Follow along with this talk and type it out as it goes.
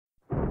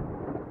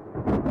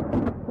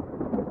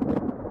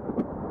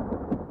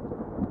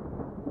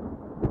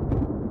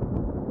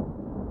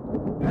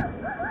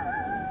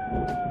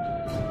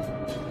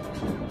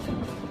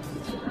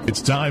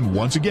It's time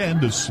once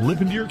again to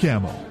slip into your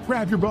camo,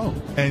 grab your bow,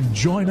 and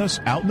join us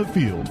out in the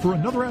field for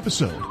another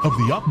episode of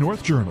the Up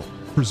North Journal,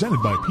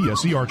 presented by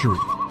PSE Archery.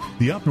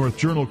 The Up North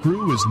Journal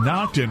crew is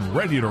knocked and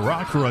ready to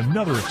rock for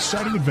another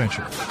exciting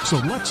adventure. So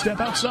let's step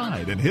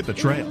outside and hit the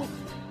trail.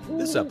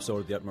 This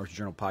episode of the Up North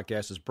Journal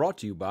podcast is brought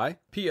to you by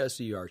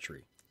PSE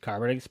Archery,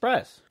 Carbon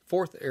Express,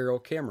 Fourth Arrow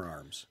Camera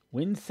Arms,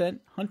 Wind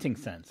Scent Hunting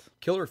Sense,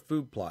 Killer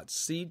Food Plots,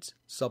 Seeds,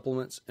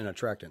 Supplements, and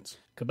Attractants,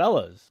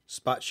 Cabela's,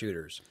 Spot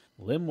Shooters,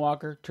 Limb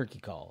Walker Turkey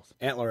Calls,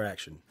 Antler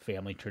Action,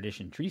 Family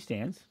Tradition Tree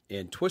Stands,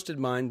 and Twisted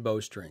Mind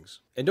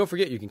Bowstrings. And don't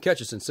forget, you can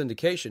catch us in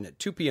syndication at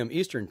 2 p.m.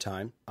 Eastern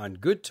Time on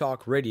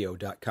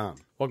goodtalkradio.com.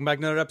 Welcome back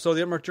to another episode of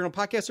the Up North Journal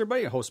podcast,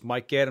 everybody. Your host,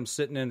 Mike Adams,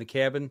 sitting in the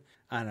cabin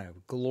on a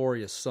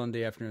glorious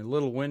Sunday afternoon. A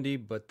little windy,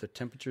 but the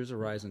temperatures are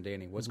rising,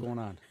 Danny. What's going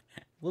on?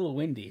 A little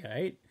windy,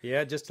 right?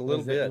 Yeah, just a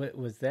little bit.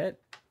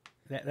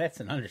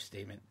 That's an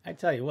understatement. I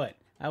tell you what,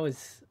 I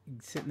was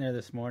sitting there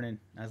this morning,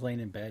 I was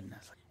laying in bed, and I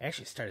was like,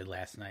 actually started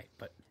last night,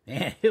 but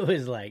man, it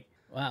was like,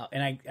 wow.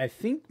 And I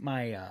think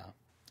my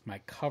my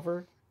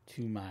cover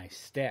to my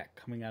stack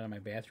coming out of my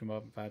bathroom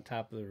up on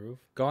top of the roof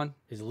Gone?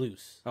 is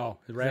loose. Oh,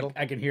 it rattled?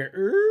 I can hear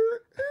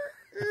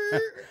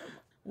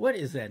What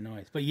is that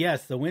noise? But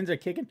yes, the winds are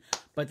kicking,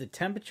 but the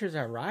temperatures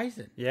are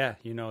rising. Yeah,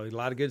 you know, a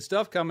lot of good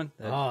stuff coming.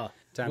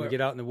 Time to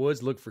get out in the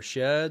woods, look for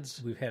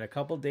sheds. We've had a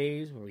couple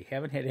days where we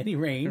haven't had any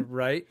rain.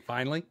 Right,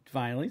 finally.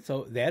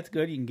 So that's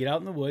good. You can get out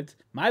in the woods.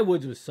 My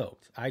woods was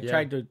soaked. I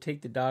tried to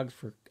take the dogs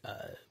for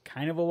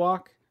kind of a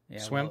walk. Yeah,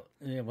 swim?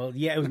 It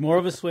was more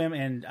of a swim,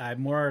 and I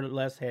more or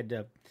less had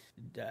to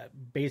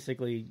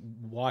basically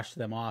wash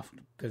them off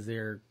because they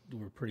were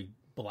pretty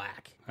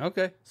black.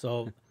 Okay.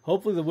 So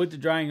hopefully the woods are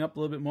drying up a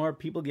little bit more.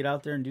 People get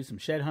out there and do some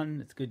shed hunting.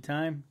 It's a good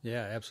time.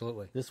 Yeah,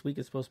 absolutely. This week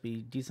is supposed to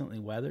be decently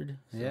weathered.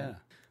 So. Yeah.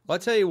 Well, I'll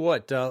tell you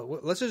what,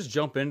 let's just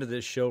jump into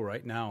this show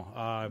right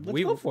now.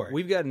 Let's go for it.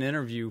 We've got an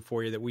interview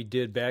for you that we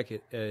did back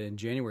in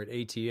January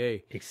at ATA.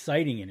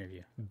 Exciting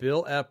interview.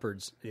 Bill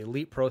Epeards, the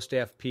Elite Pro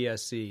Staff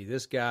PSE.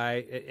 This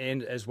guy,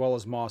 and as well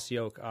as Mossy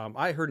Oak.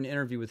 I heard an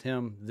interview with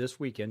him this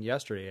weekend,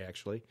 yesterday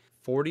actually.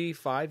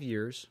 45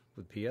 years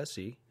with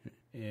PSE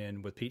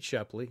and with Pete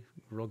Shepley,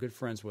 real good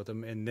friends with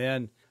him. And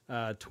then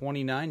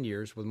 29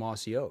 years with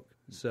Mossy Oak.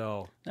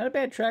 So not a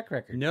bad track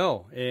record.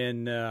 No,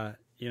 and...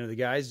 you know, the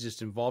guy's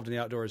just involved in the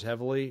outdoors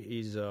heavily.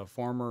 He's a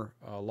former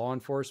law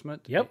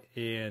enforcement. Yep.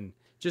 And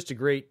just a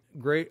great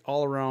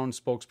all-around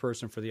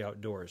spokesperson for the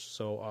outdoors.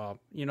 So,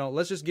 you know,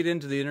 let's just get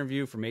into the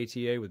interview from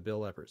ATA with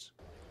Bill Epeards.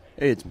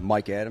 Hey, it's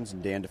Mike Adams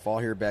and Dan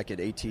DeFall here back at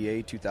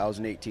ATA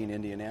 2018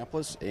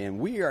 Indianapolis. And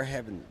we are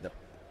having the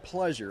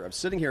pleasure of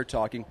sitting here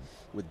talking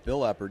with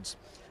Bill Epeards,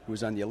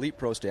 who's on the Elite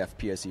Pro Staff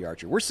PSE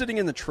Archer. We're sitting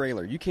in the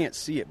trailer. You can't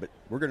see it, but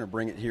we're going to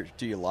bring it here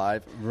to you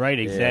live. Right,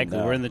 exactly.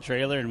 And, we're in the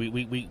trailer, and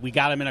we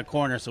got him in a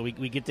corner, so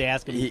we get to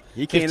ask him he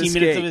 15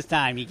 minutes of his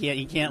time. He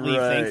can't leave.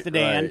 Right, Thanks to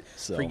Dan right,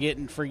 so.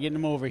 for getting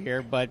him over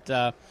here.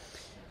 But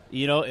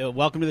you know,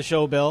 welcome to the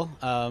show, Bill.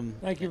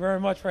 Thank you very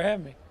much for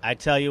having me. I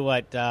tell you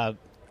what, talking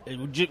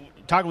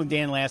with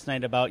Dan last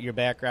night about your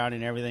background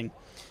and everything,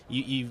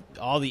 he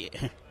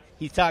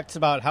talks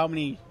about how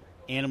many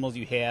animals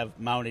you have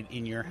mounted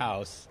in your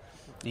house.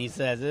 And he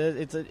says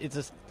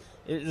there's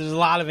a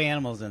lot of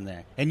animals in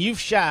there, and you've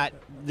shot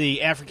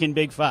the African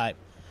Big Five.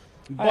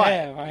 But,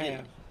 I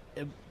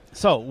have.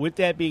 So, with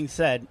that being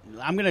said,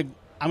 I'm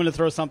gonna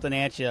throw something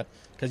at you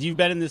because you've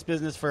been in this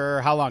business for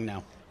how long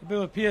now? I've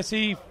been with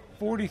PSE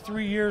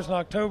 43 years in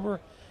October,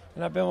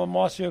 and I've been with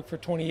Mossy Oak for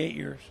 28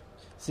 years.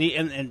 See,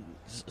 and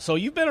so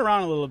you've been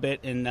around a little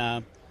bit.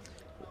 And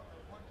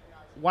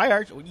why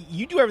archery?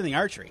 You do everything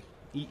archery.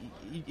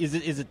 Is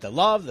it the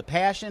love, the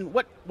passion?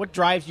 What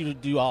drives you to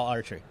do all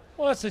archery?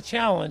 Well, it's a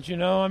challenge, you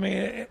know. I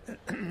mean,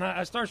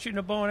 I started shooting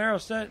a bow and arrow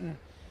set,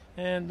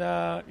 and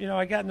you know,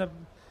 I got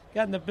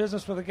in the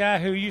business with a guy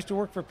who used to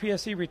work for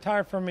PSE,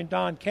 retired from me,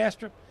 Don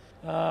Castrop.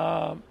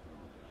 I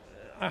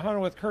hunted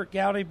with Curt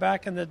Gowdy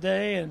back in the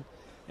day,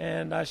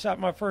 and I shot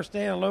my first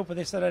antelope, but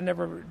they said I'd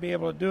never be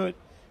able to do it,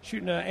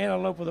 shooting an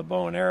antelope with a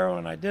bow and arrow,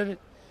 and I did it.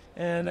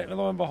 And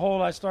lo and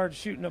behold, I started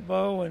shooting a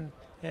bow, and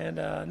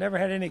never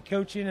had any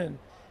coaching,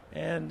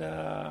 and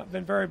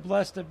been very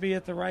blessed to be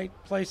at the right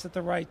place at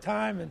the right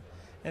time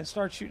and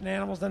start shooting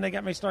animals. Then they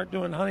got me start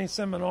doing hunting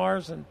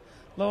seminars, and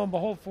lo and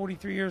behold,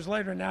 43 years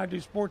later, now I do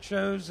sports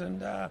shows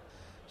and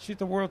shoot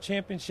the world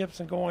championships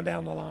and go on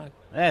down the line.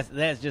 That's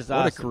just what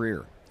awesome. A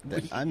career.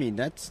 I mean,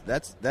 that's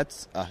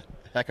a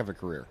heck of a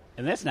career.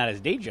 And that's not his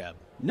day job.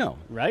 No.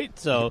 Right?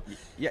 So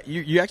yeah,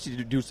 you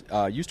actually used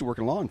to work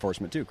in law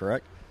enforcement too,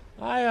 correct?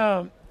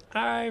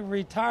 I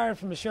retired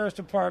from the Sheriff's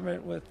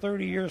Department with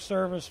 30 years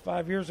service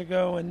 5 years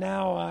ago, and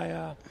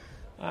now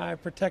I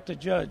protect a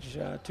judge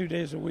 2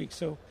 days a week.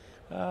 So,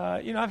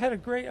 you know, I've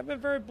been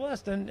very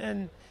blessed,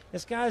 and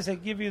it's guys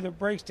that give you the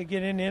breaks to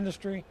get in the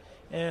industry,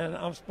 and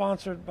I'm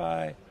sponsored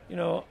by, you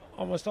know,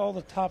 almost all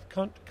the top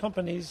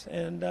companies,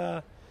 and,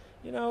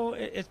 you know,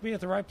 it's being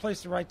at the right place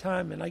at the right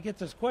time. And I get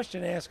this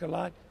question asked a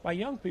lot by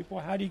young people: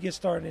 how do you get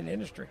started in the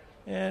industry?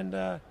 And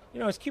you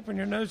know, it's keeping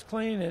your nose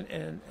clean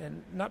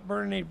and not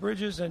burning any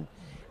bridges. And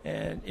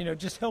and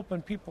just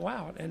helping people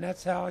out, and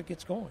that's how it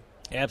gets going.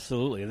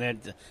 Absolutely,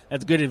 and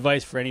that's good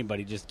advice for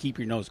anybody. Just keep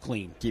your nose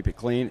clean. Keep it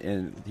clean,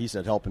 and he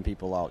said helping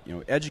people out.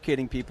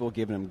 Educating people,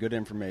 giving them good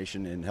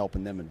information, and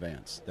helping them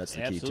advance. That's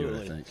the key to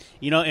it, I think.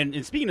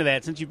 And speaking of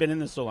that, since you've been in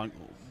this so long,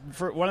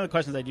 for one of the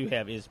questions I do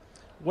have is,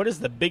 what is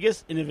the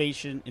biggest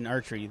innovation in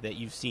archery that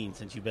you've seen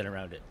since you've been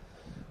around it?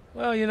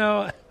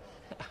 Well,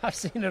 I've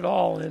seen it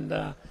all,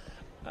 and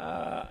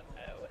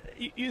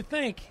you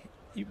think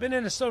you've been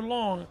in it so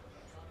long,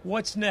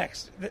 what's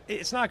next?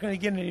 It's not going to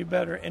get any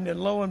better, and then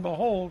lo and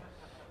behold,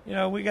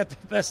 we got the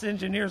best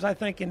engineers, I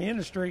think, in the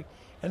industry,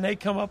 and they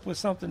come up with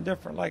something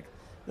different. Like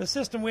the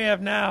system we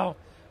have now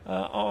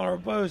on our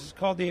bows is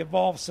called the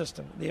Evolve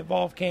system, the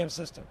Evolve cam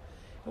system.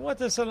 And what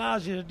this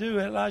allows you to do,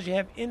 it allows you to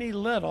have any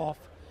let off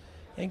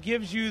and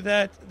gives you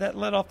that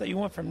let off that you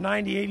want from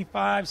 90,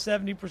 85,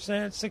 70%,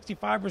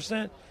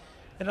 65%.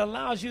 It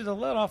allows you to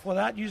let off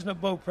without using a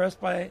bow press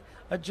by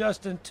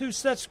adjusting 2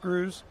 set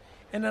screws,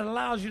 and it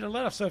allows you to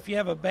let off. So if you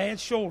have a bad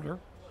shoulder,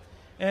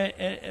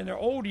 and the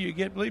older you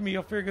get, believe me,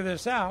 you'll figure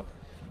this out,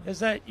 is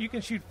that you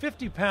can shoot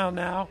 50 pound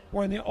now,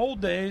 where in the old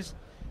days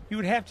you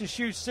would have to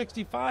shoot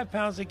 65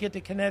 pounds to get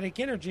the kinetic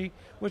energy,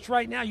 which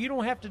right now you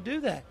don't have to do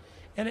that.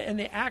 And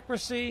the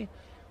accuracy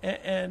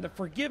and the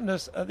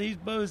forgiveness of these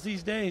bows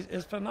these days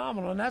is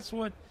phenomenal, and that's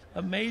what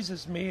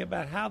amazes me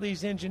about how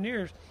these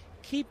engineers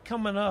keep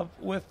coming up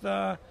with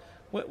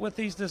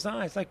these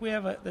designs. Like we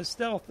have the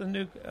Stealth, the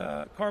new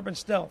carbon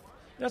Stealth.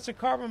 That's a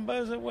carbon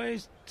bow that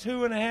weighs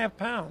 2.5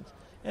 pounds.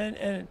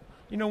 And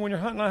when you're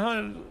hunting, I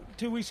hunted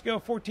 2 weeks ago,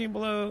 14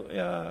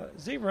 below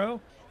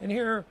zero. And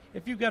here,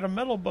 if you've got a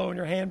metal bow in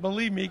your hand,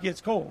 believe me, it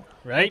gets cold.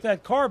 Right. With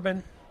that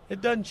carbon, it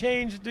doesn't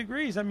change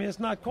degrees. I mean, it's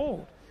not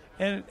cold.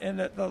 And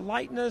the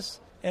lightness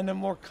and the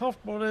more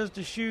comfortable it is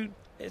to shoot,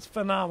 it's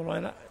phenomenal.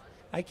 And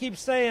I keep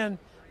saying,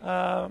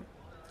 how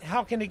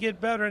can it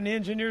get better? And the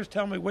engineers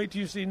tell me, wait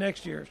till you see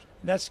next year's.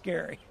 That's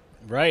scary.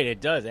 Right,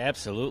 it does,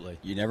 absolutely.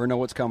 You never know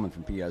what's coming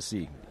from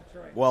PSE. That's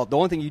right. Well, the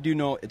only thing you do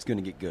know, it's going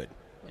to get good.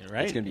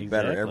 Right, it's going to be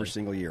better every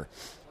single year.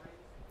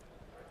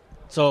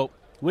 So,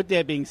 with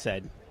that being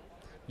said,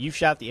 you've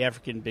shot the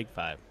African Big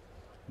Five.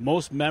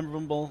 Most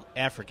memorable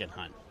African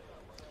hunt?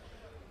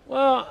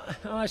 Well,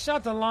 I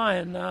shot the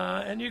lion,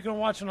 and you can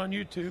watch it on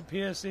YouTube,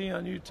 PSE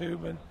on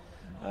YouTube.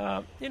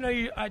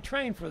 And, I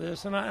train for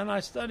this, and I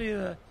study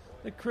the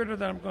critter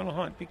that I'm going to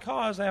hunt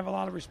because I have a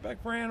lot of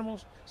respect for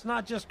animals. It's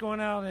not just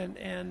going out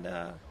and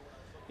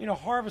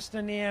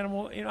harvesting the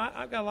animal.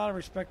 I've got a lot of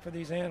respect for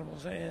these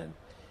animals,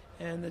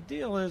 and the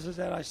deal is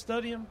that I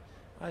study them.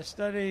 I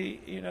study,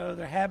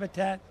 their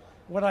habitat,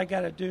 what I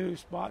got to do,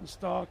 spot and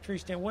stalk, tree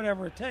stand,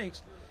 whatever it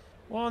takes.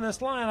 Well, on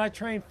this lion, I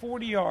trained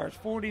 40 yards,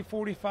 40,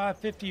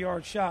 45,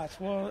 50-yard shots.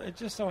 Well, it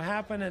just so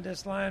happened that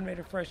this lion made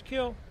a fresh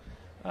kill.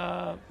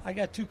 I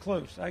got too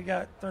close. I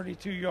got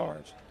 32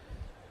 yards.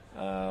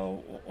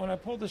 When I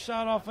pulled the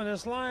shot off on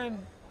this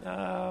lion,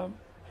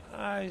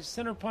 I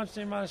center punched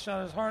him. I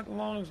shot his heart and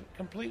lungs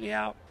completely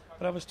out,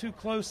 but I was too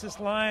close. This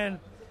lion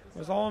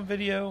was all on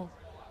video.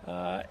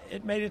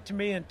 It made it to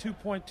me in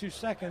 2.2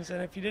 seconds,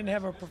 and if you didn't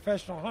have a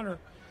professional hunter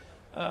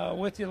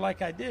with you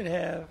like I did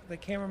have, the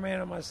cameraman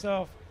and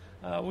myself,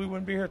 we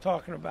wouldn't be here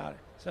talking about it.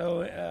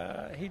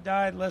 So he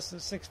died less than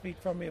 6 feet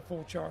from me at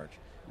full charge,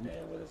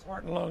 and with his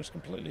heart and lungs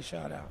completely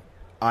shot out.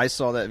 I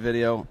saw that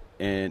video,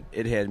 and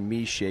it had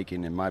me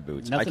shaking in my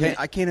boots.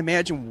 I can't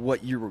imagine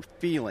what you were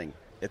feeling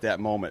at that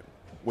moment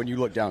when you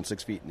look down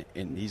 6 feet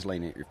and he's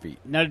laying at your feet.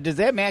 Now, does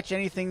that match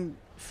anything,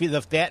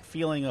 that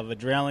feeling of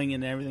adrenaline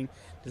and everything,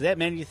 does that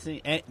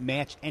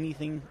match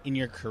anything in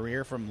your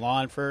career from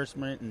law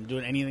enforcement and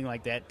doing anything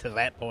like that to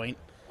that point?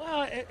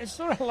 Well, it's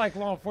sort of like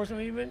law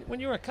enforcement. I mean, when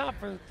you're a cop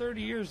for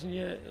 30 years and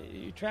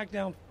you track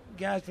down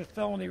guys with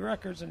felony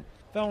records and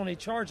felony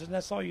charges, and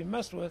that's all you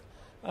mess with,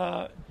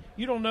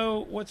 you don't know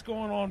what's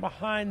going on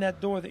behind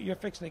that door that you're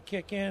fixing to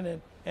kick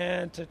in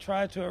and to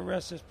try to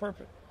arrest this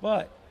perpet.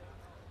 But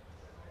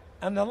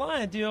on the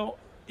lion deal,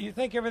 you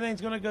think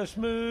everything's going to go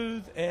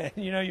smooth and,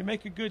 you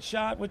make a good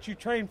shot, what you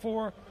train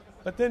for,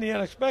 but then the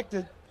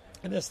unexpected,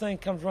 and this thing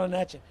comes running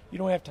at you. You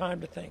don't have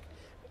time to think.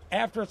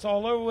 After it's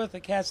all over with,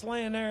 the cat's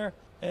laying there,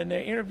 and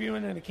they're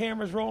interviewing, and the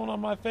camera's rolling on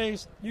my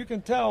face, you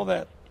can tell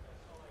that,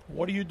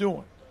 what are you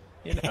doing?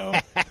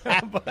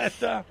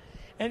 But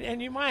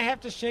and you might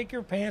have to shake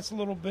your pants a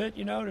little bit,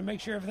 to make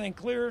sure everything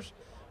clears.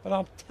 But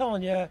I'm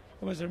telling you, it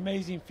was an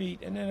amazing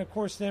feat. And then, of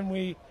course,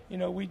 we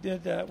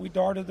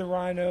darted the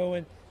rhino,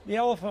 and the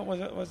elephant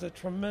was a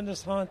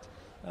tremendous hunt.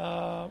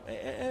 And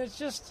it's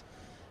just,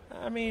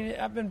 I've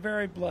been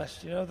very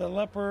blessed. The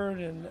leopard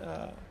and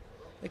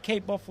the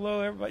Cape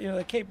buffalo. Everybody,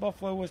 the Cape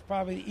buffalo was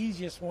probably the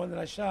easiest one that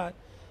I shot,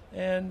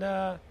 and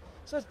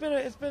so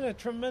it's been a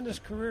tremendous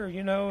career.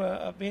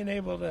 Of being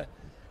able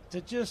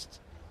to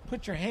just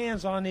put your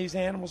hands on these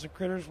animals and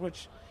critters,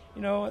 which,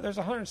 there's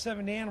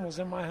 170 animals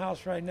in my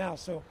house right now,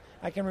 so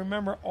I can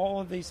remember all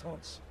of these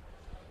hunts.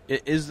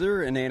 Is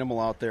there an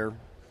animal out there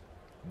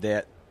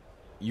that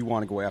you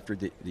want to go after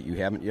that you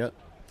haven't yet?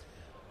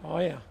 Oh,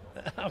 yeah.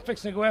 I'm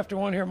fixing to go after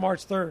one here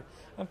March 3rd.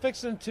 I'm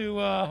fixing to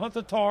hunt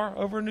the tar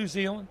over in New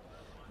Zealand,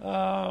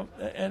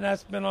 and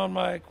that's been on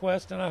my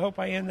quest, and I hope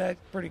I end that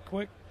pretty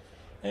quick.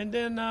 And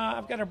then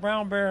I've got a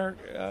brown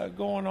bear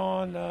going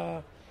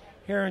on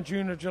here in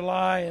June or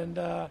July, and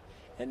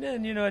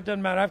then, you know, it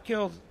doesn't matter. I've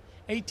killed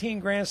 18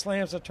 Grand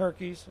Slams of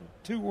turkeys,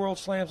 2 World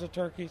Slams of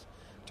turkeys.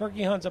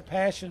 Turkey hunt's a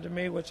passion to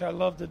me, which I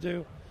love to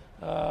do.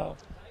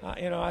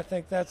 You know, I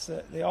think that's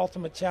the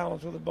ultimate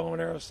challenge with a bow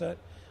and arrow set.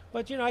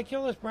 But, you know, I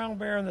killed this brown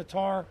bear in the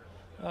tar.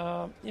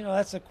 You know,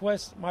 that's a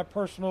quest, my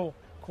personal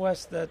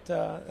quest that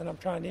I'm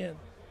trying to end.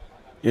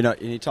 You know,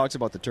 and he talks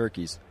about the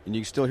turkeys, and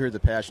you still hear the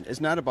passion.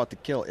 It's not about the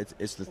kill.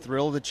 It's the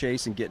thrill of the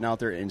chase and getting out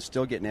there and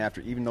still getting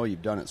after it, even though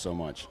you've done it so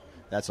much.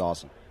 That's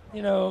awesome.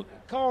 You know,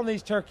 calling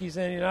these turkeys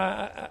in, you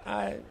know,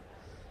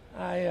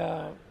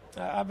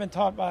 I've been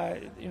taught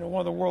by, you know, one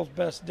of the world's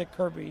best, Dick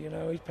Kriby. You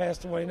know, he's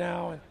passed away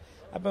now, and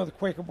I've been with the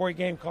Quaker Boy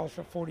Game Callers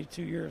for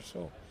 42 years.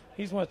 So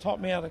he's the one that taught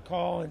me how to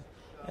call,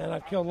 and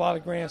I've killed a lot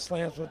of Grand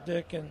Slams with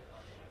Dick.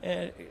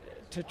 And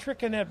to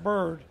trick in that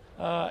bird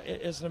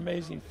is an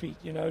amazing feat.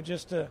 You know,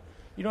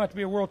 you don't have to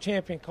be a world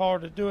champion caller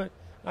to do it.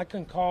 I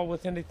couldn't call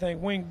with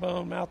anything, wing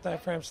bone, mouth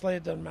diaphragm, slay,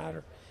 it doesn't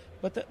matter.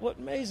 But what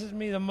amazes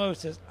me the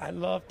most is I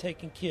love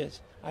taking kids.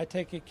 I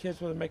take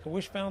kids with the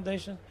Make-A-Wish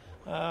Foundation.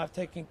 I've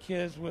taken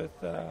kids with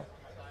no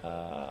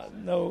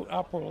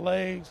operable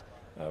legs,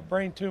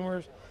 brain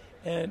tumors.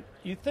 And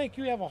you think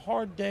you have a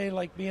hard day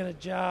like being a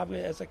job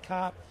as a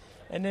cop.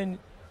 And then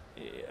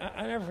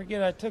I never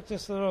forget, I took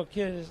this little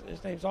kid,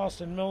 his name's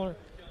Austin Miller,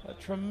 a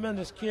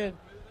tremendous kid.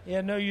 He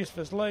had no use for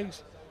his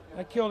legs.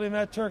 I killed him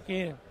that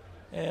turkey,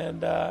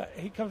 and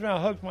he comes around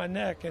and hugs my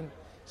neck and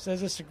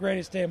says, "This is the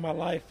greatest day of my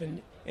life."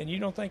 And you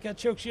don't think that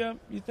chokes you up?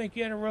 You think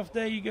you had a rough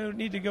day? You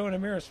need to go in the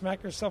mirror,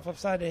 smack yourself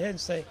upside the head and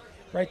say,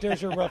 "Right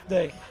there's your rough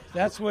day."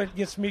 That's what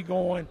gets me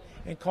going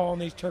and calling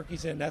these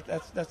turkeys in.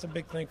 That's a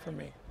big thing for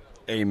me.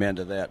 Amen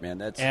to that, man.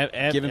 That's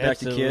giving back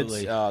to kids,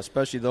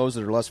 especially those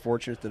that are less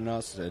fortunate than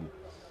us. And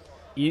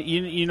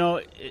you know,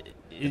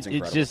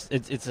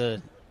 it's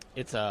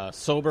a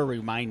sober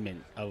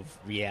remindment of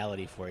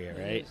reality for you,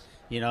 right?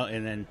 You know,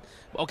 and then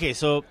okay,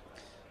 so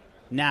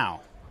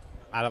now,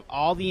 out of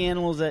all the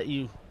animals that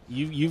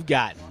you've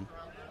gotten,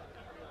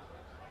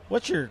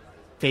 what's your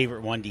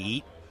favorite one to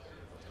eat?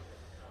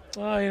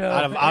 Well, you know,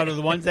 out of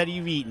the ones that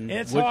you've eaten,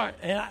 it's hard.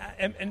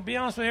 And to be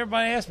honest with you,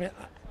 everybody asks me,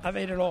 I've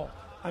ate it all.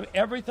 I mean,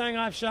 everything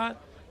I've shot,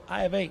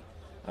 I have ate.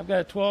 I've got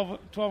a 12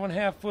 and a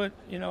half foot,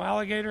 you know,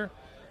 alligator,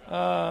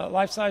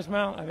 life-size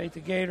mount. I've ate the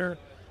gator.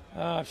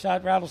 I've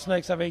shot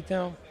rattlesnakes. I've ate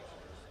them.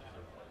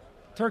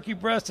 Turkey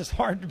breast is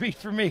hard to beat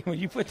for me. When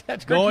you put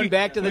that turkey, going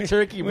back to the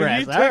turkey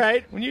breast, all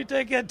right. When you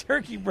take that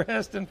turkey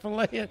breast and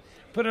fillet it,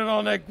 put it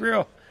on that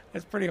grill,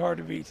 it's pretty hard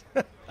to beat.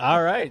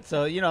 All right,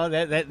 so you know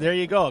that there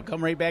you go.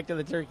 Come right back to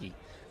the turkey.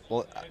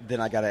 Well, then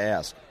I got to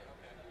ask,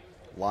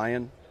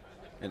 lion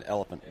and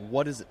elephant,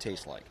 what does it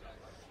taste like?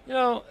 You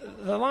know,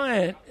 the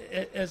lion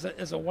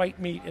is a white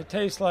meat. It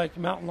tastes like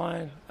mountain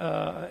lion,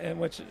 in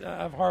which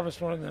I've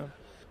harvested one of them.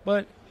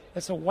 But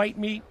it's a white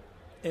meat.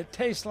 It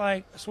tastes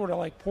like sort of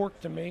like pork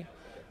to me.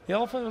 The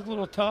elephant was a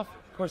little tough.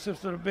 Of course,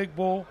 this was a big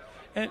bull.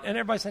 And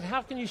everybody said,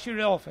 how can you shoot an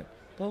elephant?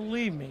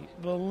 Believe me,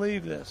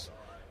 believe this.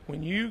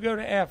 When you go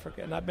to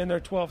Africa, and I've been there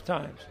 12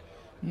 times,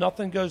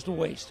 nothing goes to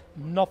waste.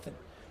 Nothing.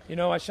 You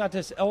know, I shot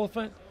this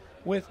elephant.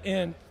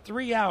 Within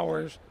 3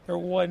 hours, there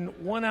wasn't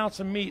 1 ounce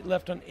of meat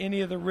left on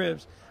any of the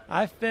ribs.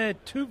 I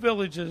fed 2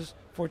 villages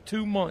for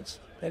 2 months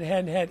that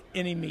hadn't had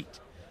any meat.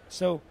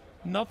 So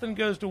nothing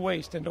goes to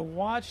waste. And to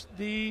watch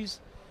these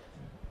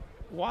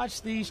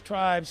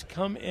tribes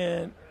come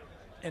in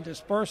and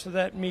disperse of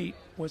that meat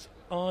was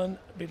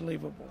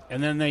unbelievable.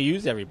 And then they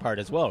use every part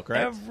as well,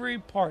 correct? Every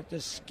part.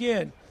 The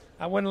skin.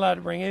 I wasn't allowed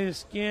to bring any of the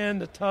skin,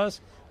 the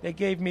tusk. They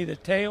gave me the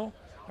tail.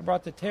 I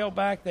brought the tail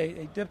back.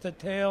 They dipped the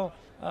tail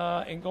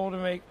in gold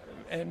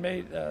and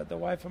made the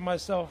wife and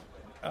myself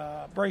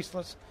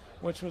bracelets,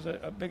 which was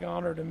a big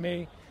honor to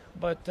me.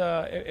 But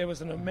it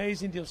was an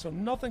amazing deal. So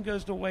nothing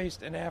goes to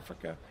waste in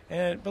Africa.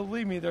 And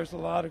believe me, there's a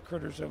lot of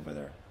critters over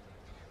there.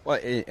 Well,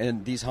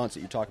 and these hunts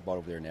that you talk about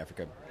over there in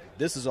Africa,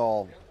 this is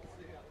all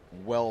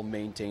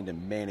well-maintained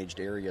and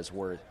managed areas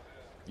where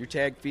your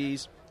tag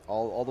fees,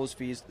 all those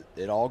fees,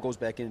 it all goes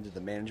back into the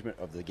management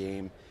of the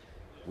game.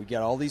 We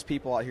got all these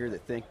people out here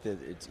that think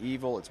that it's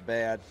evil, it's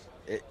bad.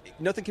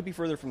 Nothing could be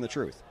further from the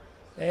truth.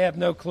 They have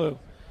no clue.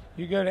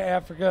 You go to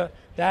Africa,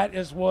 that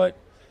is what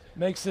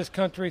makes this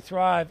country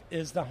thrive,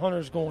 is the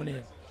hunters going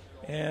in.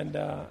 And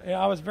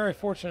I was very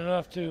fortunate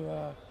enough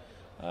to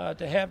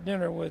have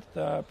dinner with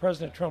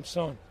President Trump's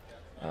son,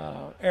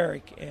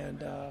 Eric,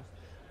 and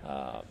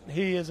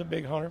he is a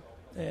big hunter,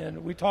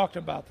 and we talked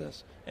about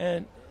this.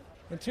 And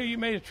until you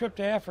made a trip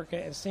to Africa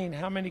and seen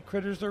how many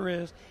critters there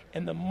is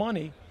and the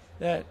money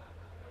that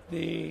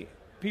the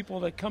people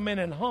that come in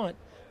and hunt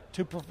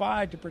to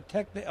provide to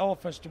protect the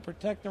elephants, to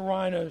protect the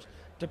rhinos,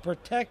 to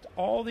protect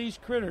all these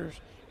critters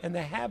and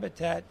the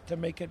habitat to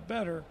make it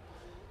better,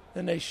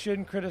 then they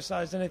shouldn't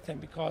criticize anything,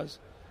 because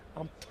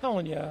I'm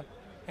telling you,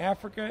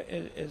 Africa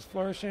is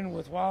flourishing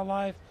with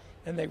wildlife,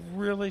 and they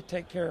really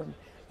take care of them.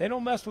 They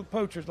don't mess with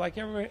poachers like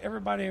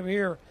everybody over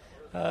here.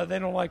 They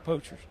don't like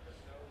poachers.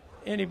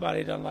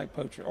 Anybody doesn't like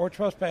poachers or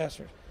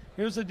trespassers.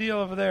 Here's the deal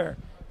over there.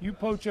 You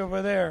poach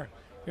over there,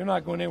 you're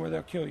not going in where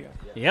they'll kill you.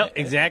 Yep,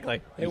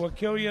 exactly. They will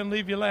kill you and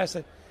leave you last.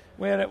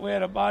 We had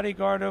a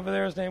bodyguard over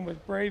there. His name was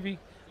Bravey.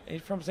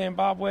 He's from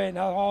Zimbabwe, and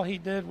all he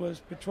did was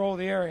patrol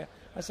the area.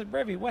 I said,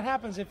 Bravey, what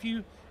happens if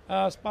you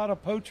spot a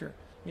poacher?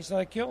 He said,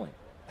 I kill him.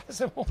 I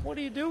said, well, what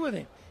do you do with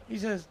him? He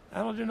says, I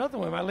don't do nothing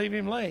with him. I leave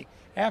him lay.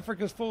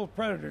 Africa's full of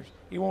predators.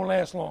 He won't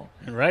last long.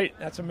 Right.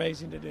 That's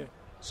amazing to do.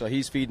 So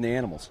he's feeding the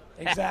animals.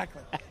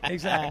 Exactly.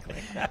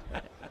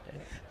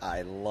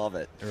 I love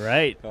it.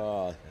 Right.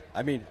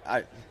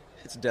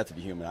 It's the death of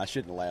a human. I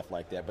shouldn't laugh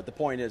like that. But the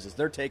point is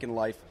they're taking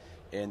life,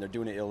 and they're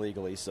doing it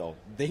illegally, so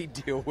they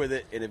deal with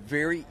it in a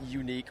very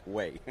unique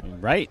way.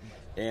 Right.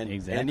 And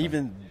exactly.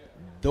 even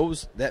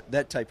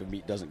that type of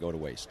meat doesn't go to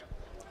waste.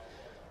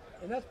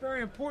 And that's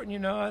very important,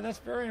 That's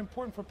very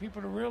important for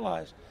people to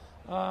realize.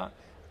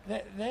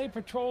 That they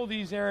patrol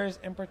these areas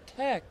and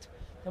protect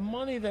the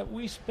money that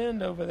we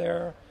spend over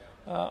there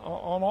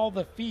on all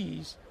the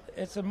fees.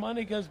 It's the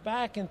money goes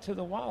back into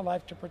the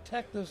wildlife to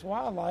protect this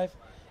wildlife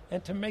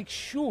and to make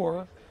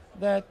sure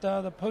that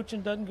the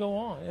poaching doesn't go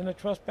on. And the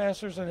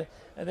trespassers, and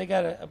they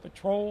got a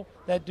patrol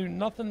that do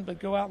nothing but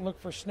go out and look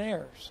for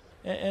snares.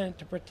 And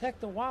to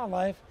protect the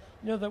wildlife,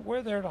 that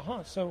we're there to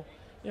hunt. So,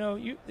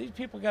 these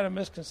people got a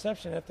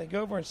misconception. If they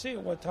go over and see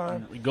it one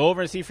time. Go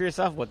over and see for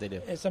yourself what they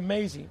do. It's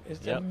amazing.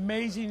 It's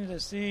amazing to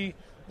see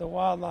the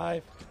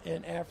wildlife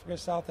in Africa,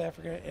 South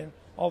Africa, and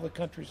all the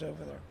countries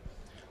over there.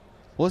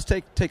 Well, let's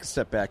take a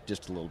step back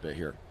just a little bit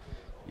here.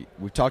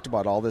 We've talked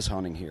about all this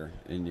hunting here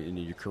in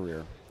your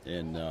career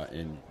and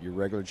in your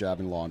regular job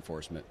in law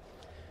enforcement.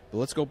 But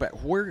let's go back.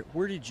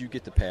 Where did you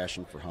get the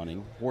passion for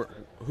hunting?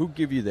 Who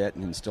gave you that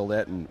and instilled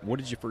that, and what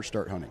did you first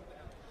start hunting?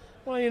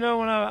 Well,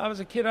 when I was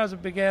a kid, I was a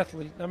big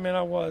athlete.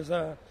 I was.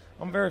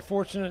 I'm very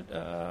fortunate.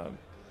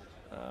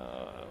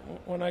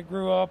 When I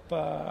grew up,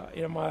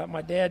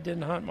 my dad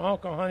didn't hunt. My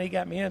uncle hunted. He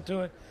got me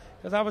into it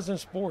because I was in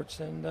sports.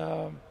 And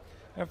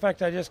in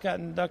fact, I just got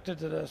inducted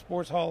to the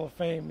Sports Hall of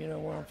Fame,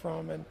 where I'm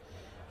from.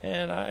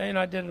 And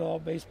I did it all: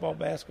 baseball,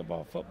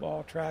 basketball,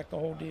 football, track, the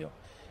whole deal.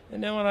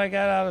 And then when I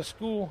got out of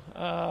school,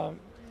 I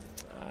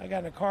got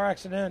in a car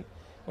accident,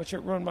 which it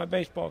ruined my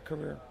baseball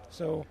career.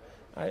 So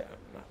I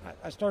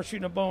started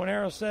shooting a bow and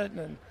arrow set,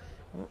 and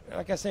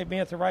like I say,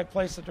 being at the right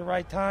place at the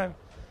right time.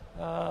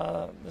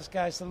 This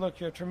guy said, look,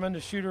 you're a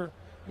tremendous shooter.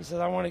 He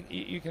said, I want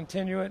you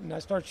continue it. And I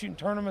started shooting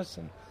tournaments,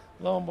 and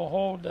lo and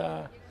behold,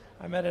 I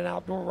met an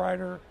outdoor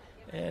writer,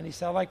 and he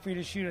said, I'd like for you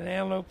to shoot an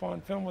antelope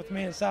on film with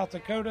me in South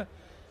Dakota.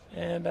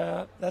 And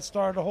that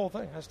started the whole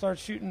thing. I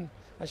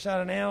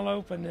shot an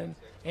antelope, and then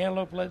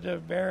antelope led to a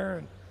bear,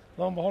 and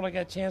lo and behold, I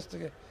got a chance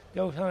to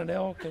go hunt an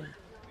elk, and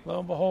lo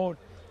and behold,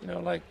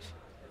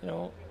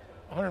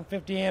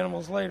 150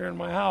 animals later in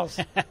my house,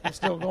 I'm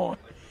still going.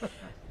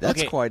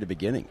 That's quite a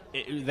beginning.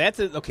 That's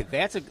a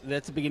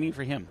beginning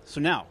for him. So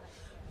now,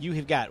 you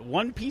have got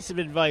one piece of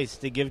advice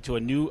to give to a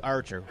new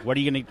archer. What are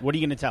you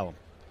gonna tell him?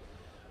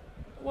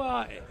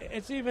 Well,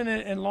 it's even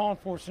in law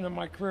enforcement in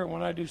my career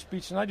when I do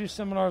speeches, and I do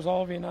seminars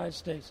all over the United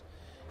States.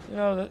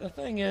 The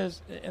thing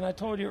is, and I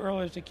told you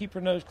earlier, is to keep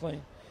your nose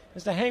clean.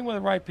 Is to hang with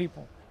the right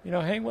people.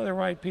 Hang with the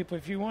right people.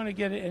 If you want to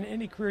get it in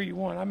any career you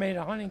want, I made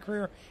a hunting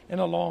career and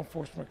a law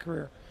enforcement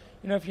career.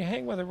 If you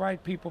hang with the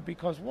right people,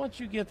 because once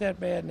you get that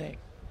bad name,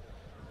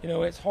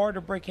 it's hard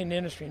to break in the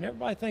industry. And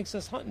everybody thinks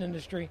this hunting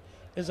industry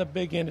is a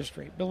big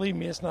industry. Believe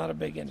me, it's not a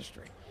big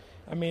industry.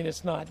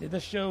 It's not.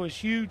 This show is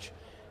huge,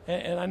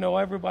 and I know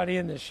everybody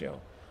in this show.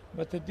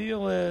 But the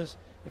deal is,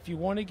 if you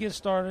want to get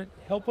started,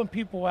 helping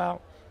people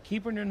out,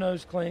 keeping your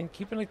nose clean,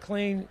 keeping a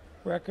clean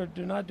record,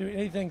 do not do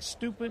anything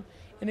stupid,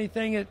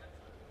 anything that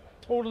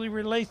totally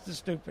relates to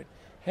stupid.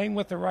 Hang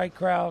with the right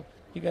crowd.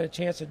 You got a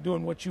chance of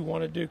doing what you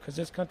want to do because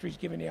this country's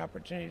giving the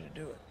opportunity to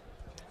do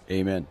it.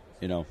 Amen.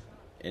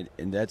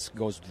 And that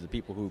goes to the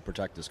people who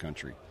protect this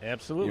country.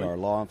 Absolutely. Our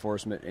law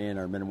enforcement and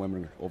our men and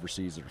women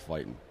overseas that are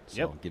fighting.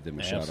 So give them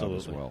a shout out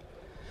as well.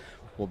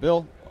 Well,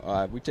 Bill,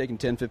 we've taken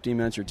 10, 15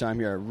 minutes of your time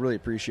here. I really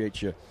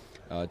appreciate you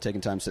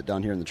taking time to sit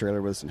down here in the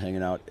trailer with us and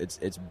hanging out.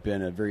 It's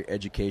been a very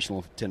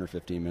educational 10 or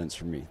 15 minutes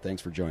for me.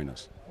 Thanks for joining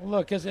us. Well,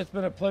 look, it's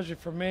been a pleasure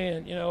for me.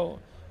 And,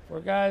 for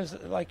guys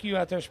like you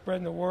out there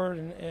spreading the word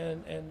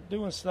and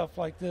doing stuff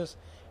like this,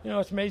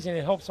 it's amazing.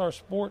 It helps our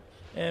sport,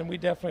 and we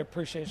definitely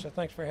appreciate it. So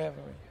thanks for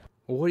having me.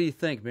 Well, what do you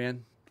think,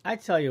 man? I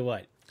tell you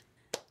what,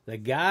 the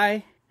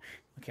guy,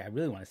 I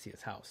really want to see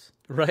his house.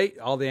 Right?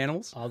 All the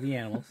animals? All the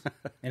animals.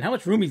 And how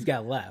much room he's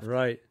got left.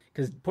 Right.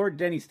 Because poor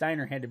Denny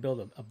Steiner had to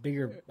build a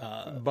bigger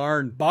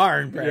barn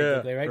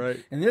practically, right?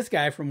 Right? And this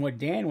guy, from what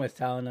Dan was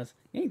telling us,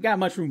 he ain't got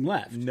much room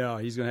left. No,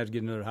 he's going to have to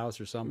get another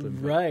house or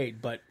something. Right,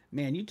 but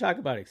man, you talk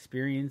about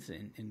experience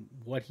and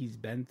what he's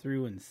been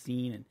through and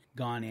seen and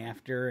gone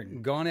after.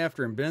 And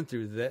been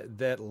through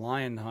that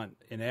lion hunt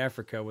in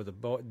Africa with a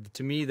bow.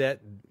 To me, that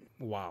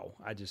wow.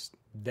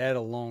 That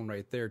alone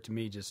right there to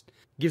me just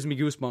gives me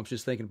goosebumps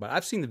just thinking about it.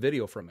 I've seen the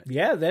video from it.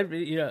 Yeah,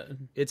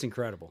 It's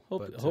incredible.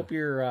 Hope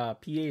your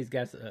PA's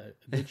got a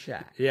good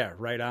shot. Yeah,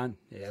 right on.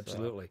 Yeah,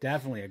 absolutely. So,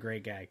 definitely a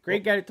great guy.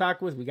 Great guy to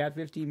talk with. We got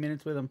 15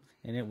 minutes with him,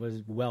 and it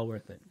was well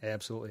worth it.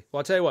 Absolutely. Well,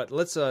 I'll tell you what.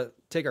 Let's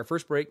take our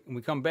first break. When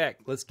we come back,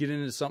 let's get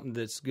into something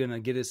that's going to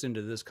get us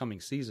into this coming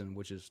season,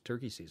 which is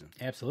turkey season.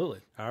 Absolutely.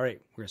 All right.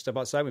 We're going to step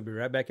outside. We'll be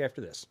right back after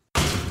this.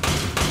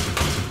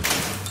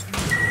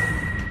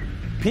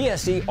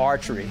 PSE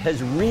Archery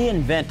has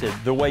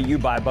reinvented the way you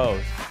buy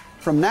bows.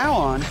 From now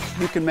on,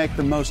 you can make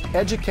the most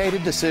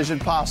educated decision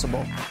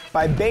possible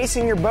by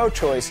basing your bow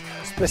choice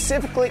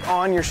specifically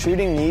on your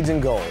shooting needs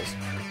and goals.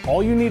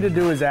 All you need to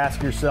do is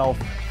ask yourself,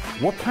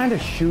 what kind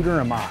of shooter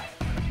am I?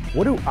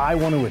 What do I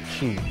want to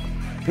achieve?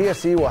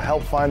 PSE will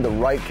help find the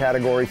right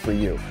category for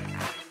you.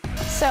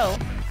 So,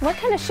 what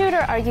kind of shooter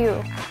are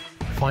you?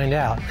 Find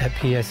out at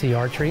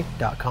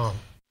psearchery.com.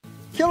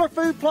 Killer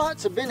Food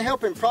Plots have been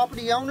helping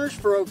property owners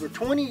for over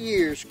 20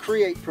 years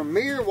create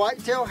premier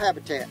whitetail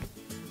habitat.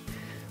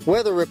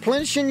 Whether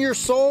replenishing your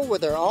soil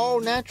with their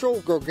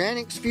all-natural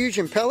Organics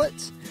Fusion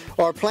pellets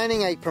or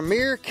planting a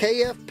premier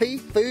KFP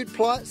food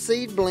plot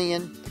seed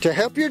blend to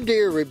help your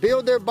deer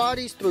rebuild their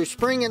bodies through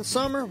spring and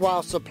summer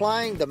while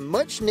supplying the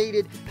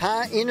much-needed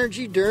high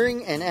energy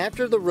during and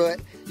after the rut,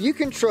 you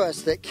can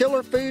trust that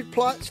Killer Food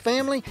Plots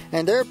family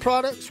and their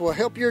products will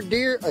help your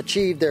deer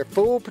achieve their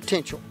full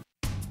potential.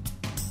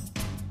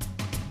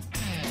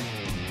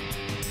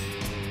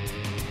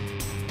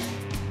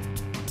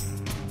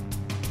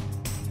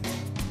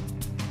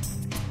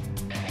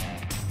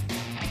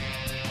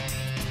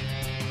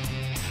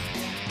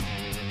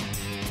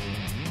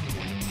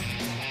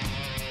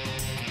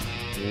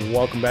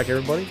 Welcome back,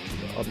 everybody,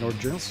 to the Up North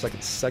Journal,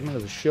 second segment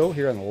of the show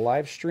here on the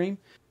live stream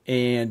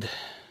and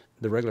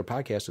the regular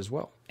podcast as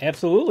well.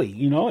 Absolutely.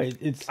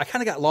 It's. I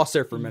kind of got lost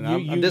there for a minute.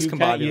 I'm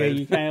discombobulated.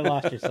 You kind of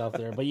lost yourself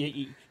there, but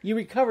you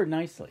recovered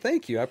nicely.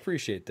 Thank you. I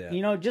appreciate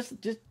that.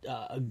 Just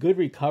a good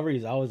recovery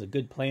is always a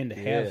good plan to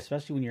have,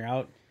 especially when you're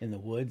out in the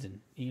woods,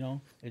 and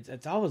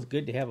it's always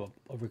good to have a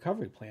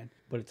recovery plan,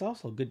 but it's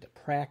also good to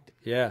practice.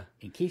 Yeah.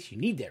 In case you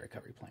need that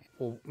recovery plan.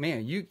 Well,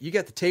 man, you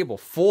got the table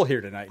full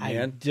here tonight,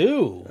 man. I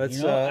do.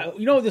 That's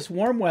this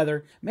warm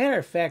weather. Matter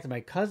of fact,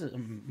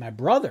 my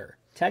brother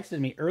texted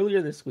me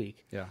earlier this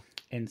week. Yeah.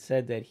 And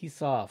said that he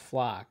saw a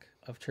flock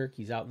of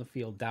turkeys out in the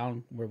field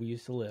down where we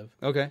used to live.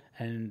 Okay.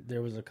 And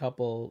there was a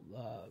couple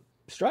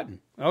strutting.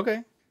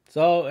 Okay.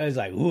 So I was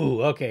like,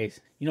 ooh, okay.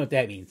 You know what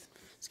that means.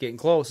 It's getting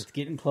close. It's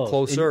getting close.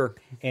 Closer.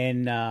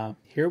 And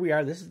here we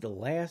are. This is the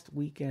last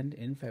weekend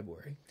in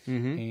February.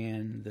 Mm-hmm.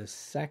 And the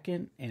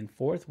second and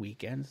fourth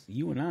weekends,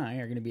 you and I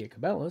are going to be at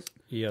Cabela's.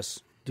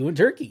 Yes. Doing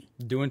turkey.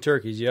 Doing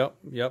turkeys.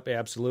 Yep,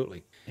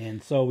 absolutely.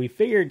 And so I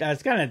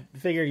was kind of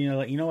figured, you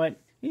know what?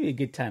 Maybe a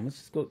good time. Let's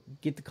just go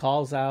get the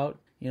calls out.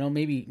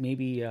 Maybe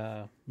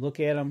look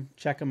at them,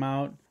 check them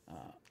out,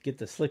 get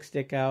the slick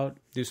stick out,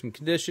 do some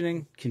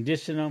conditioning,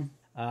 condition them.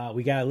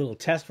 We got a little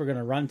test we're going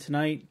to run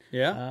tonight.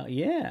 Yeah,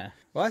 yeah.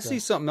 Well, I see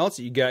something else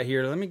that you got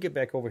here. Let me get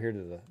back over here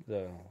to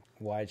the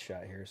wide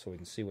shot here so we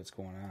can see what's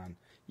going on.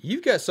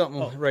 You've got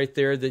something right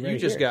there that you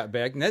just got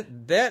back. And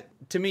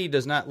that to me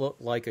does not look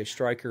like a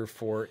striker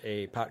for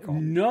a pot call.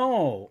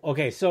 No.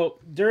 Okay, so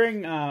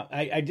during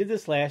I did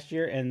this last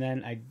year, and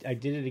then I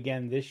did it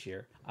again this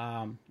year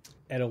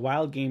at a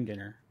wild game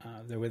dinner.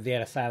 They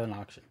had a silent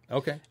auction.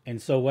 Okay. And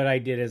so what I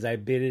did is I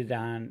bidded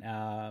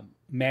on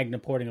magna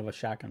porting of a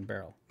shotgun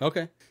barrel.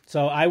 Okay.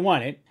 So I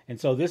won it, and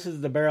so this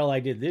is the barrel I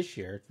did this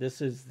year. This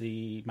is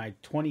my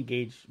 20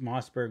 gauge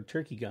Mossberg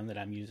turkey gun that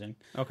I'm using.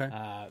 Okay.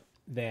 I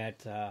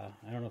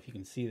don't know if you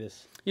can see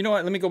this. You know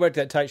what? Let me go back to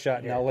that tight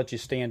shot, and I'll let you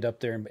stand up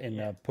there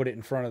and put it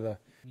in front of the...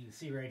 You can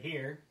see right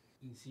here.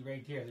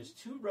 There's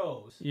 2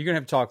 rows. You're going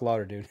to have to talk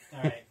louder, dude.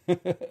 All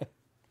right.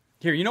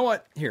 Here, you know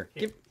what? Here.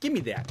 Give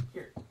me that.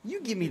 Here.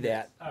 You give me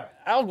that. All right.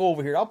 I'll go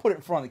over here. I'll put it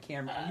in front of the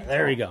camera.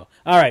 There we go.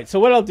 All right. So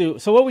what I'll do...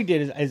 So what we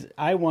did is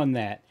I won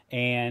that,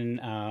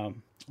 and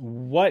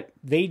what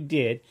they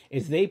did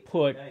is they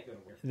put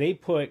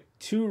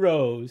 2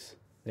 rows...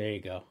 There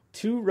you go.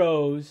 2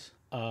 rows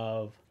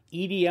of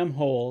EDM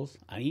holes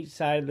on each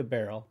side of the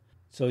barrel,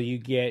 so you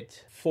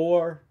get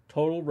 4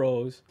 total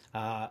rows.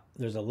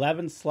 There's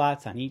 11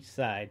 slots on each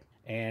side,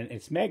 and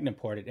it's magna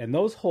ported, and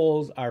those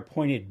holes are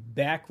pointed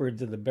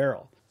backwards of the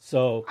barrel.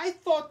 So I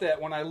thought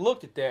that when I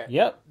looked at that,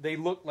 yep, they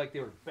looked like they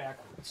were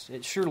backwards.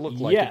 It sure looked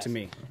like it to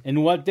me.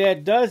 And what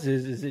that does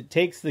is it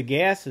takes the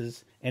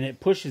gases and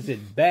it pushes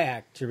it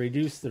back to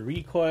reduce the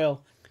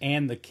recoil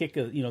and the kick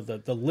of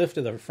the lift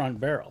of the front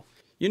barrel.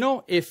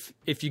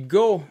 If you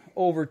go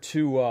over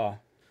to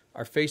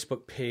our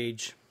Facebook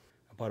page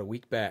about a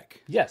week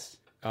back. Yes.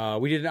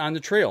 We did it on the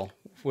trail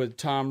with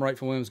Tom Wright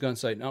from Williams Gun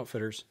Sight and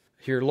Outfitters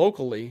here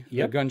locally,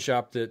 a gun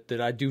shop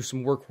that I do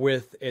some work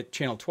with at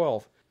Channel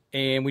 12.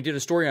 And we did a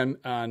story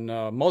on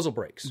muzzle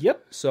brakes.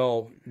 Yep.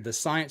 So the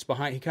science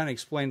behind, he kind of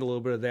explained a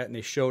little bit of that, and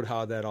they showed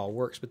how that all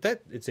works.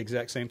 But it's the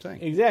exact same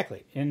thing.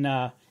 Exactly. And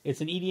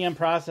it's an EDM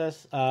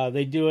process.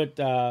 They do it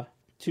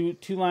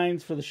two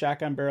lines for the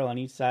shotgun barrel on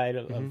each side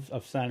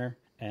of center,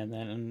 and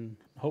then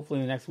hopefully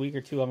in the next week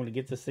or two I'm going to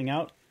get this thing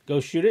out, go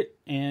shoot it,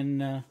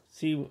 and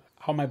see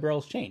how my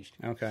barrel's changed.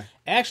 Okay.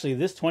 Actually,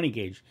 this 20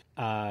 gauge,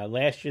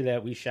 last year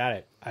that we shot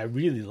it, I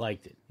really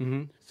liked it.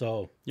 Mm-hmm.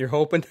 So you're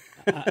hoping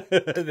that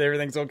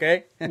everything's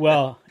okay?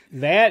 Well,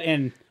 that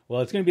and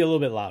it's going to be a little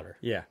bit louder.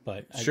 Yeah,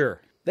 but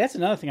sure. That's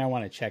another thing I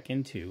want to check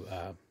into.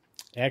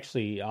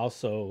 Actually,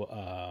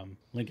 also,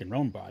 Lincoln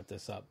Roan brought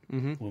this up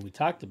when we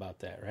talked about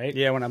that, right?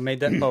 Yeah, when I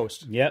made that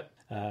post. Yep.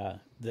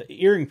 The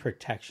earring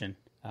protection.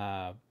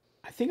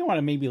 I think I want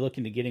to maybe look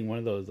into getting one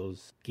of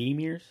those game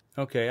ears.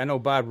 Okay, I know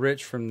Bob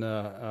Rich from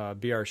the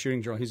BR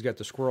Shooting Journal. He's got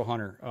the Squirrel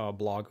Hunter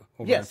blog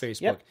over on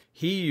Facebook. Yep.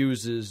 He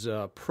uses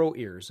Pro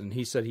Ears, and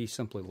he said he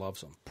simply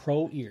loves them.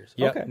 Pro Ears.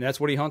 Yeah, okay. And that's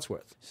what he hunts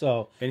with.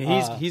 So, and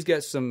he's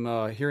got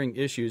some hearing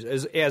issues,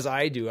 as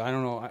I do. I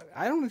don't know.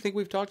 I don't think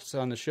we've talked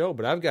on the show,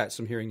 but I've got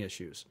some hearing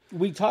issues.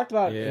 We talked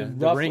about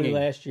roughly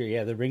last year.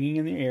 Yeah, the ringing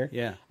in the ear.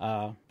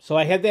 Yeah. So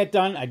I had that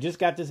done. I just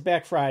got this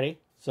back Friday.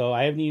 So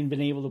I haven't even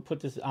been able to put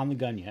this on the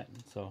gun yet.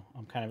 So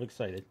I'm kind of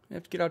excited. You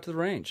have to get out to the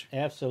range.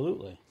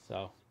 Absolutely.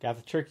 So got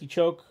the turkey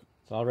choke.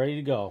 It's all ready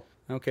to go.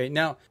 Okay.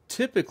 Now,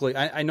 typically,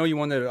 I know you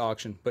won that at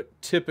auction,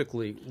 but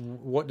typically,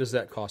 what does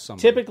that cost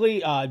somebody?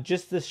 Typically,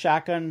 just this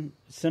shotgun,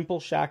 simple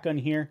shotgun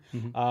here,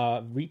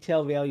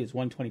 retail value is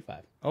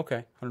 $125.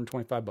 Okay,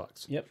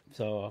 $125. Yep.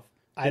 So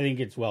I think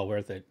it's well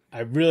worth it. I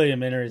really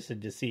am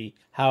interested to see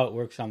how it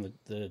works on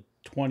the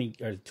 20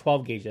 or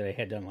 12 gauge that I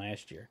had done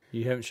last year.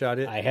 You haven't shot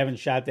it? I haven't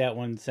shot that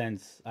one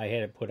since I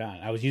had it put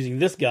on. I was using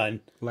this gun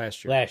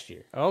last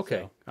year. Okay,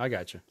 so, I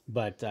got you.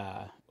 But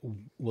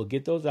we'll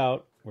get those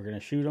out. We're going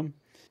to shoot them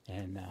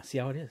and see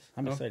how it is.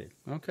 I'm excited.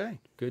 Okay,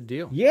 good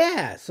deal.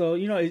 Yeah, so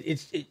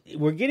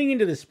we're getting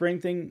into the spring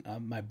thing.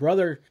 My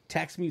brother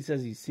texts me,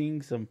 says he's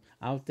seeing some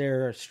out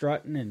there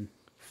strutting and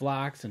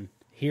flocks, and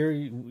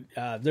here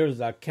there's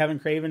Kevin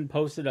Craven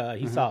posted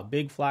he saw a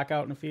big flock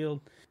out in the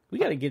field. We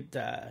got to get.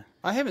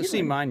 I haven't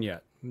seen mine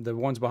yet. The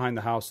ones behind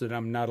the house that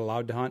I'm not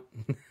allowed to hunt.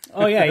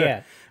 Oh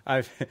yeah.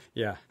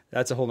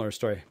 That's a whole nother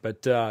story.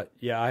 But I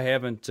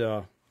haven't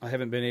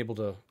been able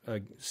to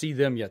see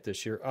them yet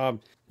this year.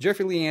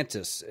 Jeffrey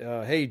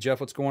Leantis, hey Jeff,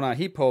 what's going on?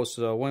 He posts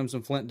Williams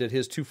and Flint did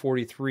his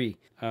 243.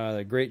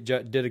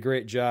 Did a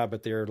great job,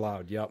 but they're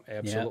loud. Yep,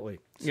 absolutely.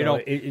 Yep.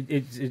 So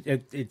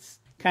it's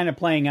kind of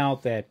playing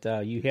out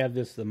that you have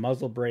the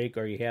muzzle brake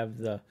or you have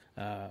the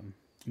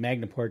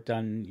magna port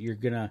done. You're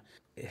gonna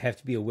have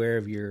to be aware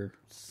of your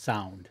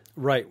sound.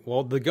 Right.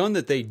 Well, the gun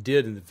that they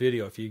did in the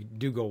video, if you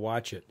do go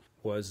watch it,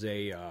 was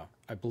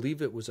I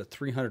believe it was a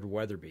 300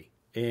 Weatherby.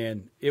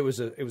 And it was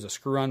a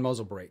screw-on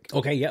muzzle brake.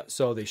 Okay, yep.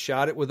 So they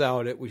shot it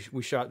without it.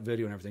 We shot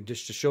video and everything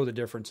just to show the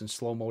difference and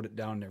slow-mode it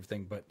down and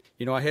everything. But,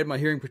 I had my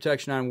hearing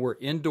protection on. We're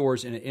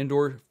indoors in an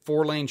indoor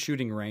 4-lane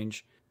shooting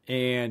range.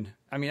 And,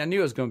 I knew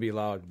it was going to be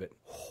loud, but,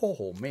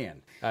 oh,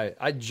 man.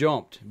 I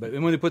jumped. But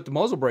when they put the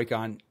muzzle brake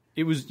on,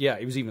 it was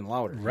even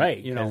louder.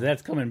 Right, because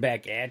that's coming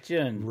back at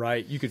you. And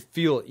right, you could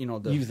feel it,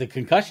 use the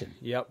concussion.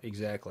 Yep,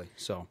 exactly.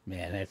 So,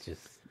 man,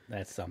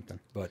 that's something.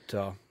 But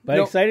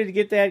excited to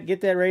get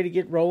that ready to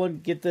get rolling.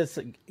 Get this.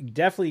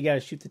 Definitely, you got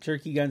to shoot the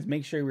turkey guns.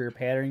 Make sure we were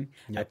patterning.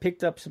 Yep. I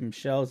picked up some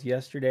shells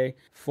yesterday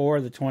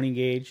for the 20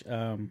 gauge,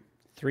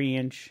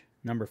 3-inch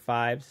number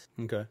 5s.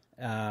 Okay.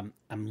 I'm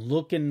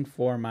looking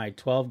for my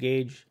 12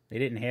 gauge. They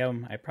didn't have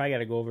them. I probably got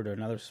to go over to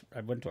another. I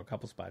went to a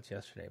couple spots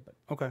yesterday, but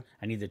okay.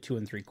 I need the 2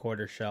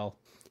 3/4 shell.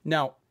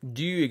 Now,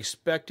 do you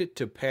expect it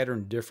to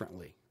pattern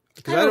differently?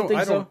 I don't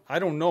think so. I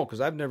don't know because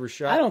I've never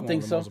shot. I don't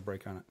think so. Muzzle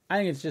brake on it. I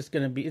think it's just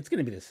gonna be. It's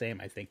gonna be the same.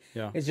 I think.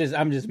 Yeah. It's just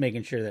I'm just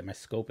making sure that my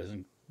scope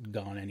isn't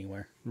going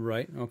anywhere.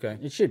 Right. Okay.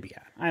 It should be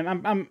on.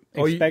 I'm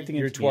expecting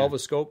your it to 12 be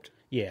is scoped.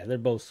 Yeah, they're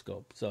both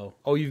scoped. So.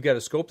 Oh, you've got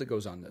a scope that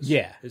goes on this.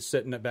 Yeah. It's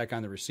setting it back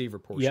on the receiver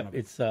portion. Of it.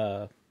 It's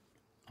I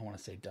want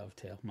to say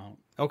dovetail mount.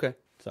 Okay.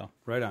 So.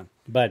 Right on.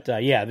 But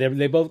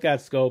they both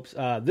got scopes.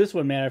 This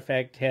one, matter of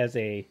fact, has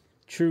a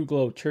True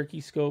Glow turkey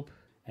scope.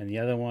 And the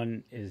other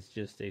one is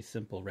just a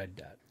simple red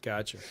dot.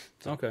 Gotcha.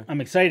 So okay. I'm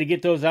excited to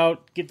get those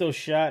out, get those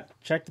shot,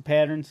 check the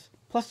patterns.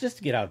 Plus, just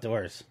to get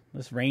outdoors.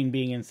 This rain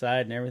being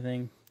inside and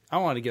everything. I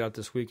wanted to get out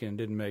this weekend,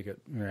 didn't make it.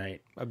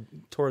 Right. I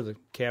tore the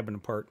cabin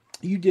apart.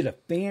 You did a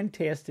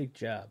fantastic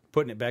job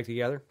putting it back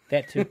together.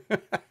 That too.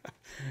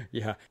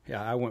 Yeah.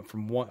 I went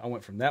from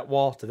that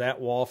wall to that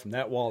wall, from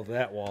that wall to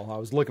that wall. I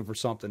was looking for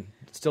something,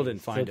 still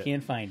didn't find it. Still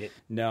can't find it.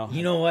 No.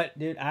 You know what,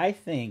 dude? I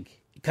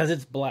think because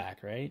it's black,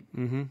 right?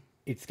 Mm-hmm.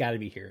 It's got to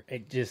be here.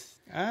 It just,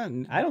 I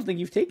don't think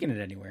you've taken it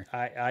anywhere.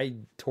 I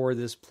tore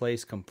this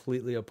place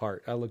completely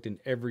apart. I looked in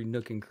every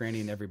nook and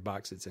cranny and every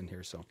box that's in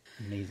here. So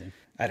amazing.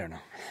 I don't know.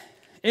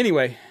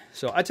 Anyway,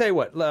 so I tell you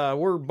what,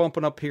 we're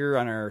bumping up here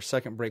on our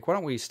second break. Why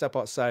don't we step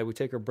outside? We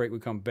take our break. We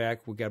come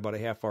back. We got about a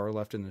half hour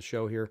left in the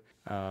show here.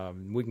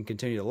 We can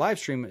continue the live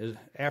stream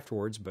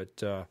afterwards, but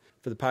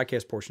for the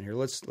podcast portion here,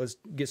 let's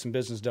get some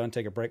business done,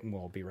 take a break, and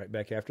we'll be right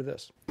back after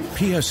this.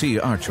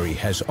 PSE Archery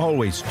has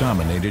always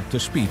dominated the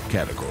speed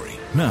category.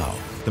 Now,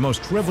 the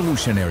most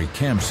revolutionary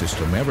cam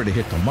system ever to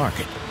hit the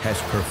market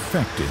has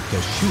perfected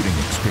the shooting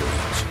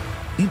experience.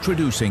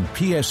 Introducing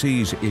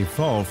PSE's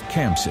Evolve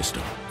Cam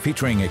System,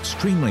 featuring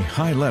extremely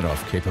high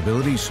let-off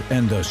capabilities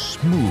and the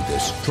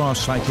smoothest draw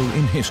cycle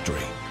in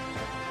history.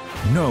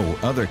 No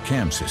other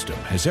cam system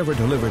has ever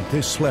delivered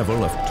this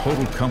level of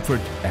total comfort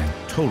and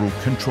total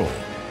control.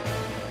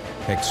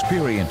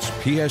 Experience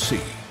PSE.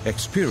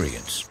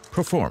 Experience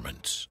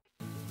performance.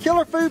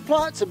 Killer Food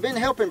Plots have been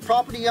helping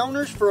property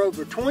owners for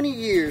over 20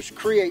 years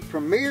create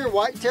premier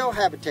whitetail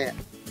habitat.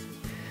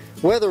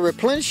 Whether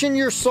replenishing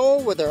your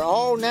soil with their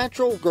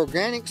all-natural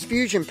Organics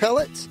Fusion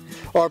pellets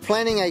or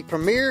planting a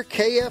premier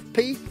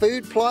KFP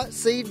food plot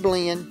seed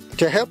blend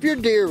to help your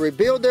deer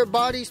rebuild their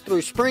bodies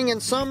through spring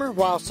and summer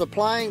while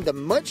supplying the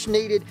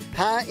much-needed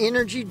high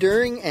energy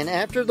during and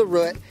after the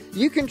rut,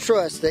 you can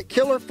trust that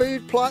Killer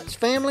Food Plots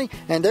family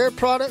and their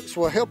products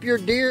will help your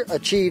deer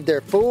achieve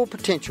their full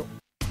potential.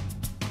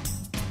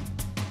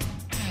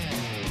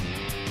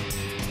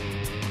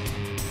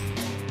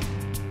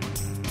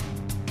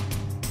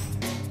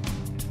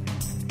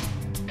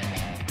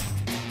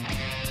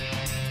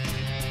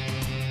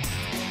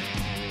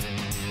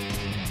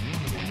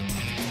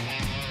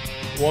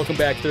 Welcome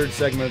back, third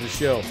segment of the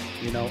show.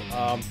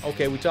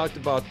 Okay, we talked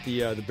about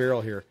the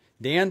barrel here.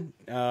 Dan,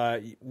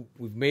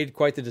 we've made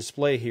quite the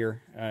display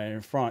here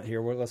in front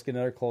here. Let's get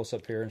another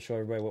close-up here and show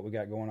everybody what we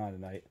got going on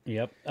tonight.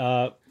 Yep.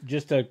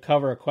 Just to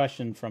cover a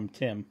question from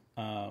Tim,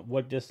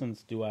 what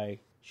distance do I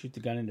shoot the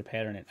gun into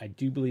pattern it? I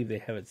do believe they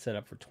have it set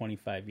up for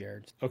 25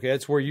 yards. Okay,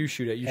 that's where you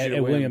shoot it. You shoot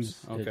at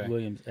Williams. Okay. At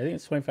Williams. I think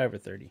it's 25 or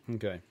 30.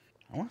 Okay.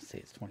 I want to say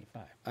it's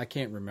 25. I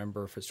can't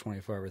remember if it's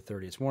 25 or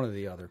 30. It's one or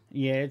the other.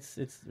 Yeah, it's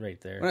right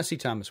there. When I see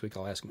Tom this week,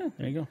 I'll ask him. Yeah,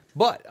 there you go.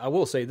 But I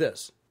will say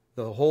this.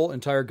 The whole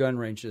entire gun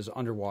range is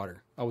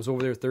underwater. I was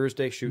over there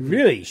Thursday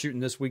shooting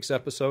this week's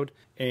episode,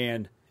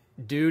 and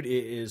dude, it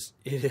is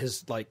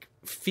like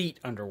feet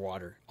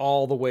underwater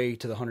all the way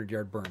to the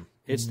 100-yard berm.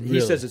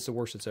 He says it's the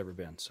worst it's ever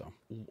been. So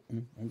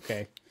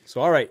okay. So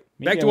all right,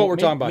 back to what we're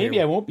talking about. Maybe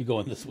here. I won't be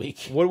going this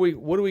week. What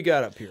do we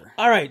got up here?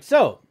 All right,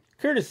 so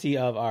courtesy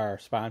of our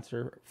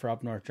sponsor for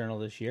Up North Journal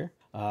this year,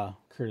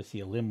 courtesy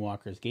of Limb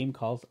Walker's Game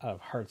Calls out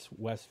of Harts,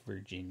 West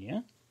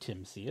Virginia,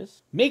 Tim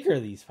Cius, maker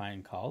of these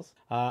fine calls.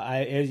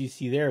 As you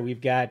see there,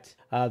 we've got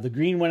the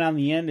green one on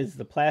the end is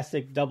the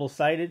plastic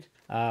double-sided.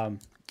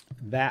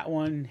 That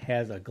one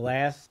has a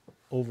glass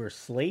over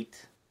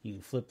slate. You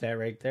can flip that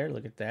right there.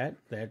 Look at that.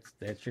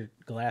 That's your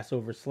glass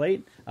over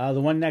slate. The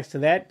one next to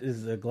that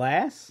is the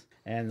glass,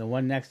 and the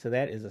one next to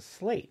that is a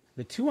slate.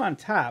 The two on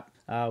top,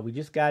 we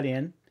just got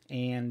in,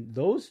 and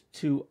those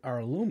two are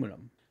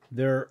aluminum.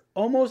 They're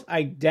almost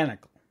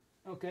identical.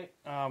 Okay.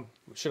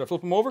 Should I flip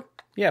them over?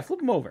 Yeah, flip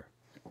them over.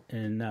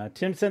 And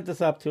Tim sent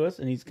this up to us,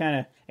 and he's kind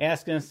of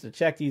asking us to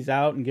check these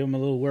out and give them a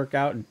little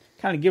workout and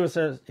kind of give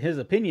us his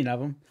opinion of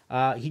them.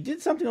 He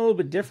did something a little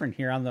bit different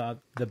here on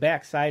the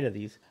back side of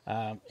these.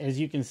 As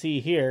you can see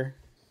here,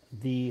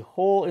 the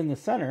hole in the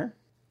center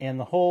and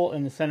the hole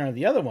in the center of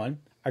the other one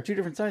are two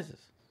different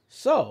sizes.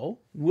 So,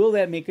 will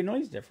that make a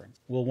noise difference?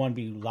 Will one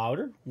be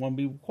louder, one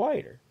be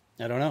quieter?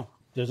 I don't know.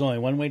 There's only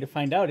one way to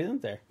find out,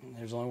 isn't there?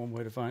 There's only one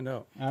way to find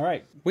out. All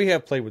right. We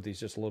have played with these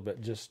just a little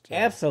bit.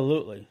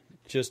 Absolutely.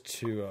 Just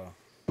to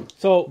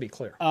be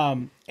clear.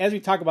 As we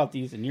talk about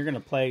these, and you're going to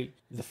play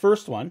the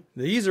first one.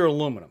 These are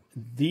aluminum.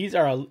 These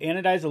are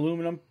anodized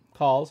aluminum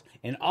calls,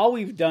 and all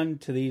we've done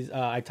to these,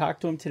 I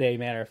talked to him today,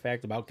 matter of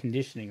fact, about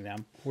conditioning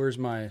them. Where's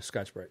my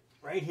Scotch-Brite?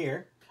 Right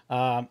here.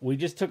 We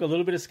just took a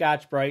little bit of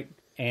Scotch-Brite,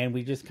 and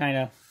we just kind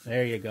of,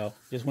 there you go,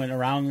 just went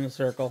around in a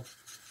circle.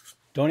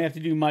 Don't have to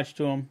do much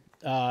to them.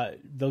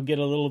 They'll get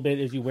a little bit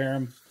as you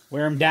wear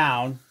them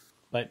down,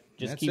 but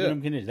just keeping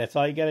them conditioned. That's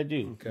all you got to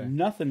do. Okay.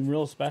 Nothing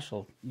real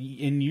special.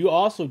 And you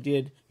also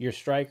did your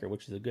striker,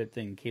 which is a good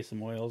thing in case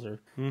some oils or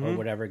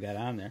whatever got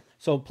on there.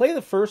 So play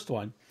the first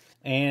one,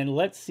 and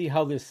let's see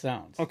how this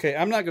sounds. Okay,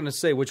 I'm not going to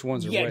say which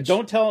ones are which.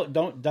 Don't tell.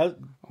 I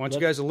want you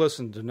guys to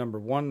listen to number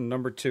 1 and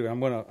number 2. I'm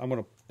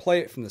gonna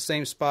play it from the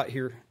same spot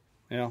here.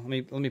 Let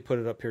me put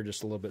it up here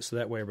just a little bit so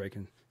that way everybody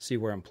can see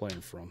where I'm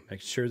playing from.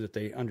 Make sure that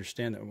they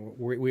understand that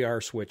we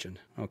are switching.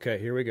 Okay,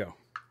 here we go.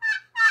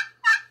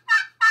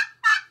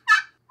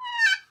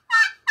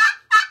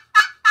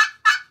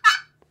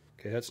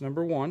 Okay, that's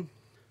number 1,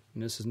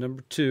 and this is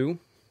number 2.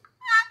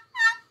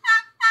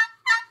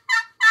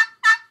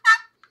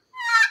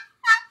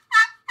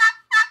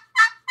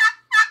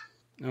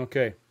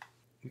 Okay.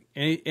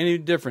 Any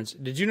difference?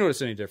 Did you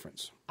notice any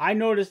difference? I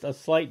noticed a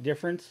slight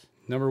difference.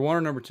 Number 1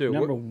 or number 2?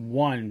 Number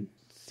 1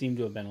 seemed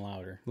to have been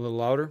louder. A little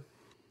louder?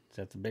 Is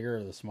that the bigger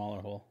or the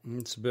smaller hole?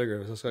 It's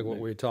bigger. That's like what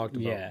we talked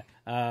about.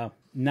 Yeah.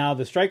 Now,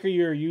 the striker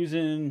you're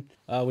using,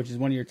 which is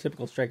one of your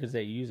typical strikers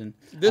that you're using.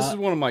 This is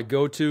one of my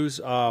go-tos.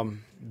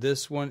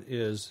 This one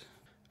is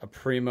a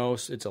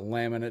Primos. It's a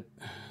laminate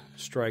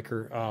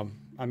striker.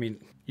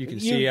 You can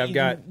see I've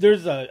got...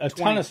 There's a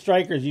ton of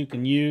strikers you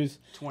can use.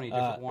 20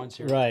 different ones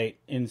here. Right.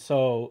 And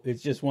so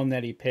it's just one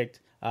that he picked.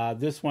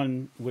 This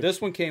one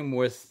came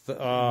with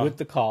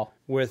the call.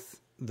 With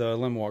the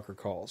Limb Walker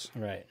calls.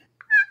 Right.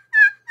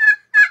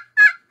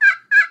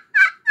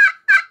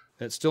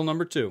 That's still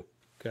number 2.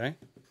 Okay.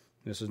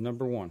 This is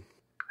number 1.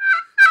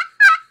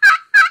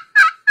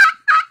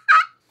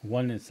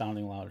 One is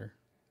sounding louder.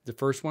 The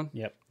first one?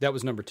 Yep. That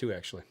was number 2,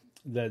 actually.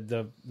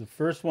 The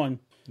first one.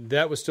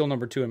 That was still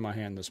number 2 in my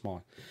hand, the small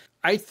one.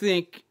 I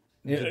think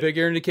the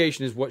bigger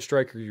indication is what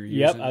striker you're using.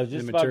 Yep, I was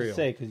just about to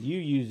say, because you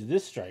used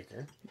this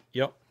striker.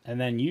 Yep. And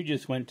then you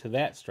just went to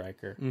that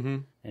striker,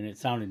 and it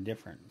sounded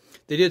different.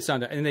 They did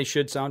sound, and they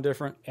should sound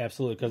different.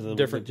 Absolutely, because of the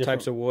different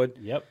types of wood.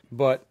 Yep.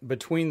 But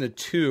between the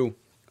two,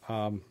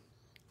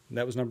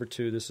 that was number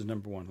 2. This is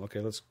number 1. Okay,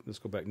 let's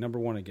go back. Number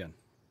 1 again.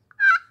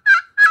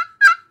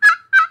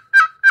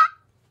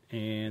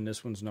 And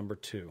this one's number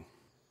 2.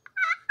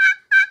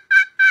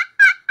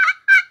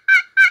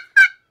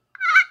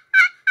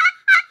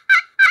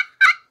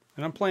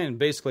 And I'm playing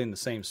basically in the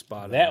same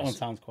spot. That one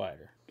sounds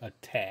quieter. A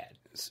tad.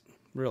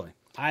 Really?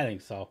 I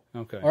think so.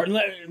 Okay. Or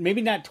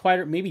maybe not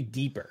quieter, maybe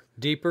deeper.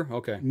 Deeper?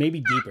 Okay.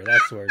 Maybe deeper.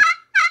 That's the word.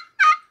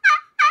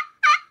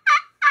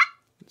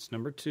 It's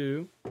number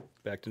 2.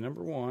 Back to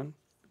number 1.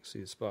 See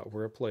the spot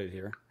where I played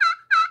here.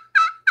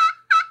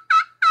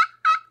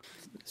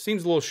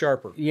 Seems a little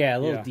sharper. Yeah, a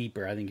little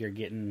deeper. I think you're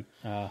getting...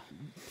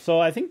 so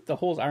I think the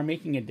holes are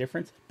making a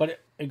difference. But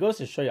it goes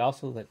to show you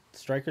also that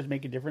strikers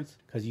make a difference.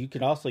 Because you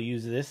could also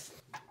use this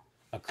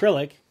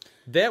acrylic.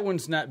 That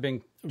one's not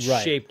been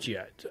shaped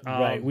yet.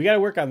 Right. We got to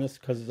work on this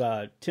because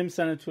Tim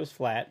sent it to us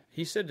flat.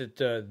 He said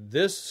that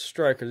this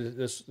striker,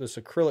 this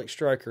acrylic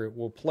striker,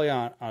 will play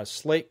on a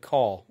slate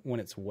call when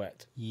it's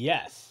wet.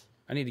 Yes.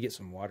 I need to get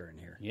some water in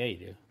here. Yeah,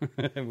 you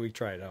do. We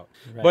try it out.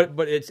 Right.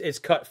 But it's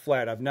cut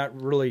flat. I've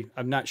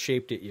not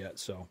shaped it yet.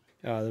 So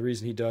the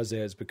reason he does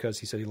that is because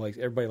he said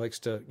everybody likes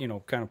to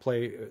kind of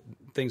play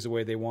things the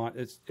way they want.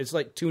 It's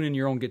like tuning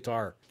your own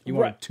guitar. You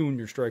want to tune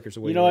your strikers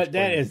the way you know what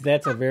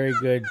that's a very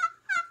good.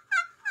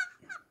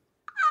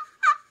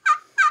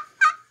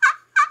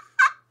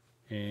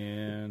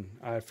 And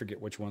I forget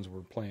which ones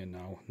we're playing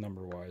now,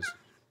 number-wise.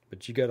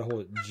 But you got to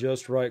hold it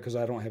just right because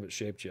I don't have it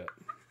shaped yet.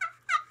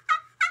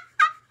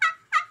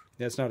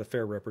 That's not a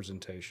fair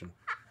representation.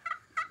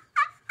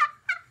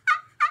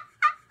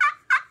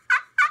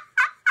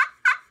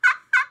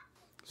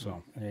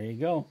 So there you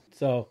go.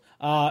 So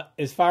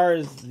as far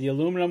as the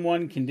aluminum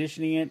one,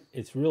 conditioning it,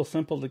 it's real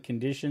simple to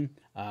condition.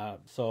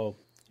 So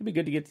it'd be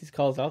good to get these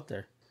calls out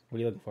there. What are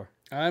you looking for?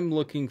 I'm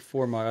looking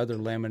for my other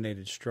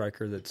laminated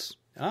striker that's...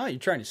 you're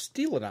trying to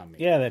steal it on me.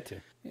 Yeah, that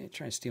too. You're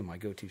trying to steal my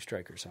go-to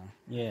strikers, huh?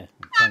 Yeah,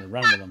 I'm trying to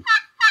run with them.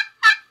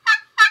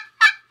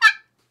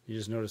 You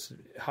just notice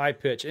high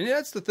pitch. And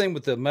that's the thing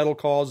with the metal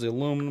calls, the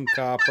aluminum,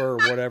 copper, or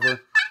whatever.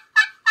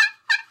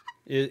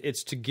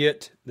 It's to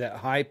get that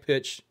high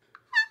pitch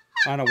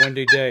on a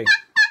windy day.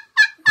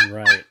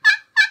 Right.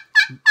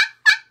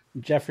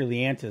 Jeffrey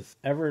Leantis,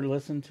 ever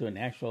listen to an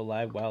actual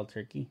live wild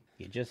turkey?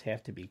 You just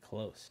have to be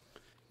close.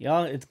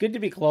 It's good to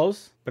be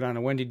close. But on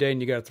a windy day, and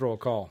you got to throw a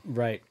call.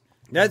 Right.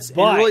 That's the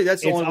only way.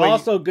 It's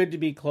also good to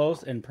be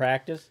close and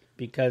practice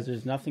because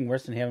there's nothing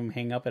worse than having them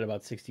hang up at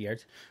about 60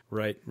 yards.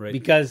 Right.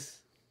 Because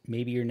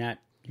maybe you're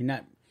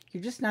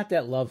just not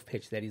that love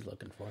pitch that he's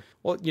looking for.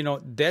 Well,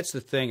 that's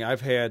the thing.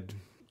 I've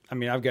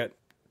got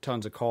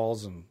tons of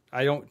calls, and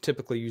I don't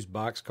typically use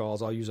box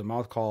calls. I'll use a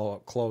mouth call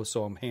up close,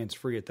 so I'm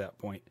hands-free at that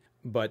point.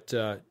 But,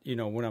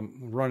 when I'm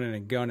running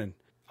and gunning,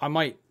 I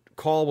might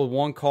call with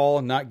one call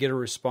and not get a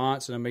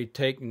response, and I may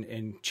take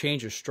and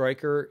change a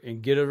striker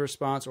and get a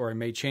response, or I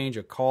may change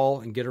a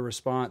call and get a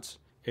response.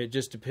 It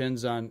just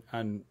depends on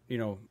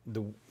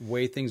the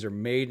way things are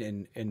made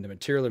and the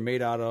material they're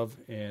made out of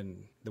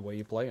and the way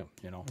you play them,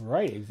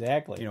 Right,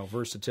 exactly.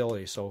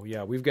 Versatility. So,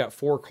 yeah, we've got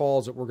 4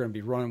 calls that we're going to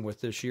be running with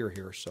this year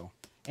here. So,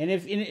 and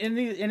if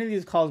any of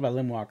these calls by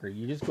Limb Walker,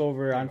 you just go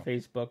over on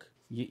Facebook.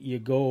 You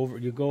go over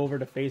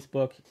to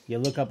Facebook. You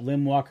look up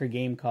Limb Walker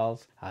game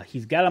calls.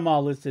 He's got them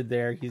all listed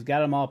there. He's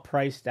got them all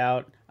priced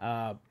out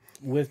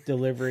with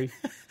delivery.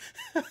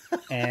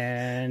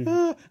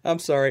 And I'm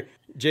sorry,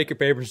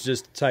 Jacob Abrams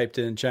just typed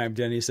in and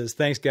chimed in. He says,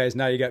 "Thanks, guys.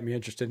 Now you got me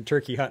interested in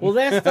turkey hunting." Well,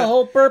 that's the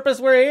whole purpose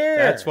we're here.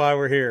 That's why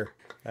we're here.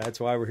 Bob.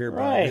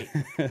 Right.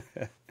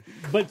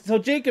 But so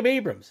Jacob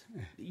Abrams,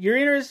 you're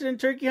interested in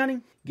turkey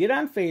hunting? Get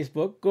on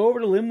Facebook. Go over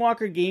to Limb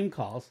Walker Game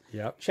Calls.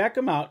 Yep. Check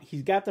him out.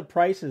 He's got the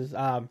prices.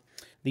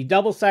 The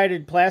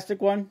double-sided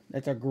plastic one,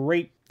 that's a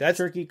great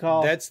turkey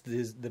call. That's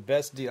the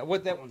best deal.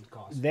 What that one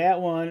cost? That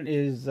one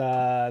is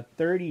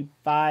 $35,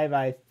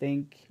 I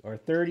think, or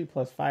 $30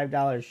 plus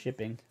 $5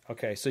 shipping.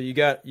 Okay, so you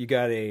got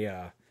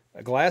a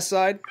glass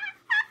side,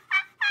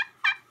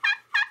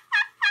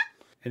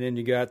 and then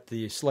you got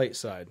the slate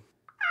side.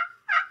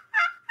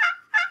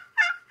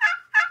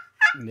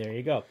 There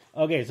you go.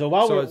 Okay, so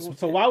while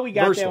we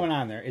got versatile. that one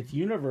on there, it's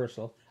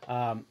universal.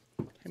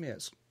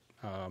 Yes.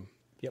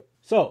 Yep.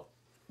 So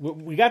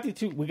we got the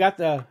two. We got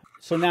the.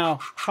 So now,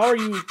 how are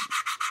you?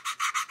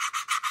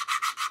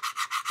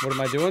 What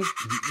am I doing?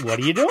 What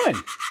are you doing?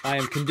 I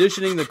am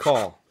conditioning the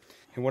call,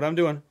 and what I'm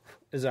doing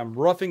is I'm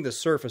roughing the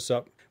surface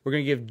up. We're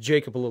going to give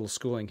Jacob a little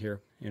schooling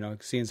here.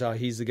 Seeing as how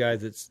he's the guy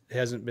that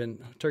hasn't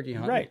been turkey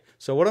hunting. Right.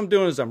 So what I'm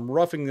doing is I'm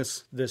roughing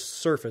this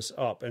surface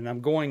up, and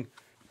I'm going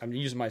I'm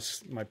using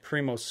my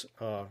Primo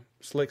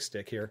slick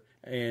stick here,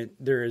 and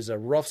there is a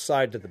rough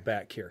side to the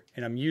back here,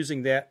 and I'm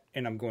using that,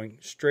 and I'm going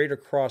straight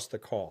across the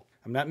call.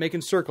 I'm not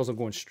making circles. I'm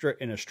going straight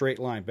in a straight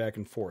line back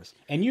and forth.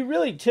 And you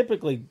really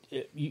typically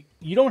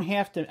you don't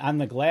have to, on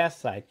the glass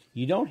side,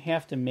 you don't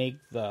have to make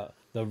the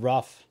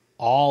rough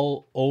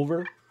all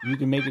over. You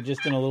can make it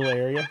just in a little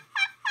area.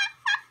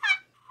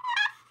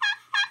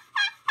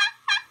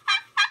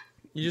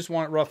 You just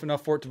want it rough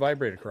enough for it to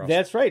vibrate across.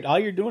 That's right. All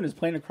you're doing is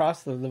playing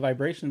across the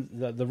vibrations,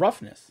 the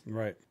roughness.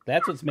 Right.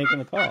 That's what's making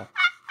the call.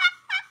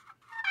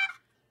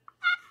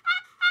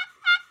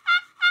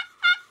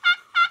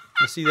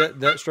 You see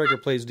that striker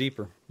plays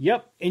deeper.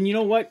 Yep. And you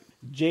know what,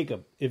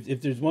 Jacob,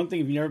 if there's one thing,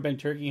 if you've never been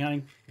turkey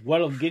hunting,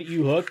 what'll get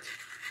you hooked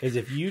is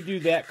if you do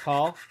that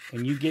call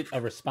and you get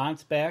a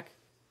response back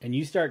and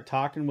you start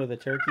talking with a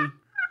turkey,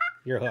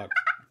 you're hooked.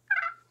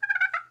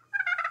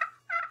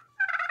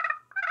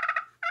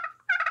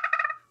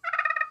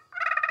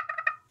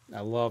 I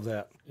love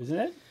that. Isn't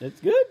it?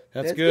 That's good.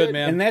 That's good,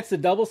 man. And that's the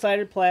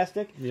double-sided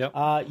plastic. Yep.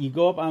 You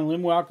go up on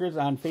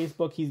Limwalkers on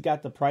Facebook. He's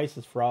got the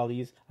prices for all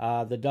these.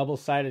 The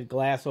double-sided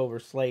glass over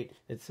slate.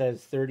 It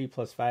says $30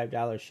 plus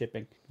 $5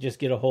 shipping. Just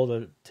get a hold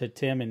of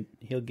Tim, and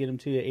he'll get them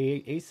to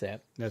you ASAP.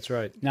 That's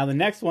right. Now, the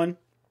next one,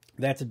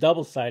 that's a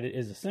double-sided,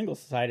 is a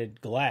single-sided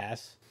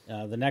glass.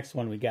 The next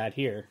one we got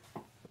here.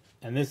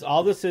 And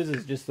all this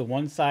is just the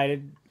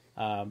one-sided.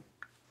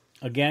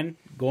 Again,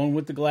 going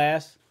with the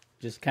glass.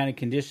 Just kind of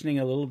conditioning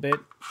a little bit.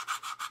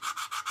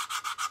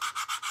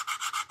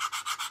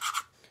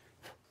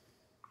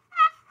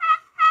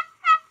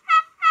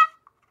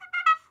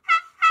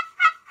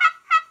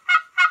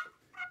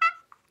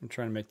 I'm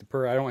trying to make the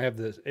purr. I don't have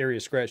the area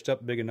scratched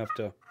up big enough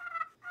to...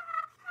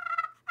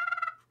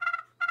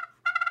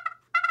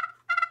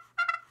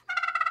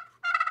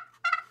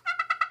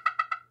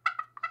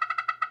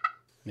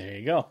 There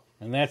you go.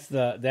 And that's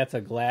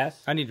a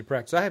glass. I need to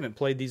practice. I haven't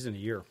played these in a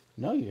year.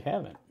 No, you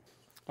haven't.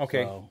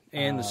 Okay, So,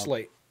 and the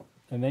slate.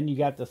 And then you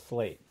got the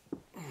slate.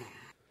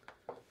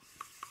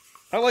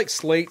 I like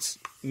slates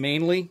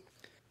mainly.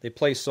 They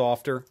play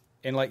softer.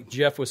 And like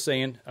Jeff was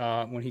saying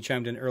when he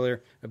chimed in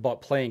earlier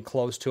about playing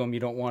close to them,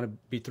 you don't want to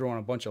be throwing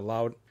a bunch of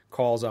loud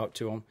calls out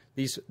to them.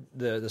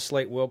 The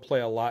slate will play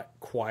a lot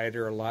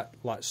quieter, a lot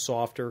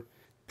softer.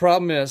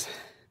 Problem is,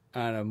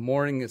 on a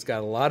morning that's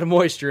got a lot of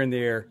moisture in the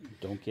air,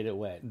 don't get it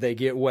wet. They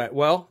get wet.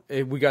 Well,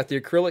 we got the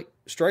acrylic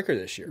striker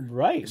this year.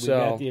 Right. We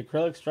got the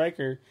acrylic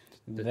striker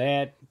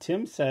that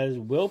Tim says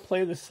will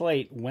play the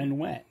slate when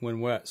wet. When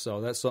wet.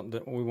 So that's something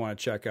that we want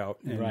to check out.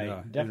 And,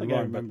 right. Definitely got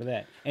to remember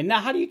that. And now,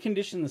 how do you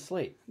condition the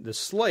slate? The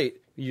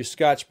slate, you use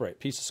Scotch-Brite,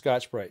 piece of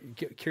Scotch-Brite. You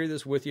carry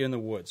this with you in the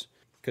woods.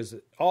 Because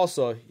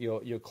also,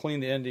 you'll clean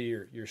the end of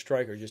your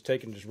striker. Just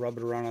take and just rub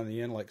it around on the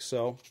end like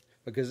so.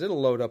 Because it'll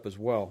load up as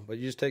well. But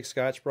you just take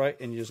Scotch-Brite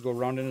and you just go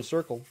around in a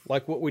circle,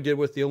 like what we did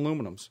with the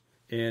aluminums.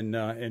 And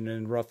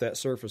then rough that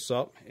surface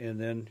up. And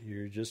then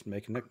you're just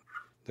making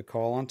the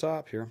call on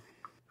top here.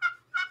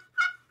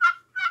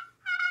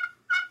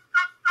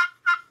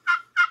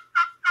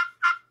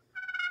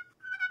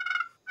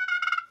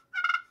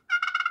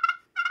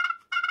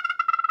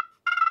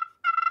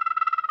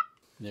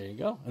 There you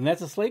go. And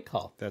that's a slate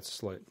call. That's a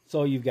slate.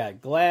 So you've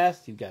got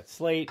glass, you've got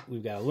slate,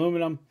 we've got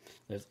aluminum.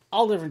 There's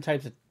all different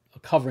types of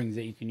coverings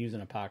that you can use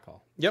in a pot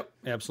call. Yep,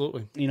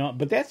 absolutely.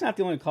 But that's not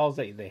the only calls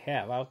that they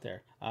have out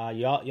there.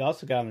 You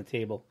also got on the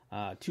table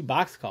 2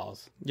 box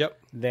calls. Yep.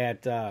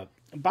 That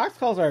box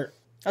calls are...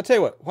 I'll tell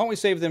you what. Why don't we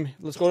save them?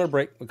 Let's go to a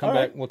break. We'll come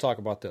back and we'll talk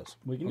about this.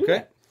 We can do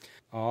that.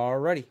 All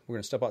righty. We're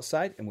going to step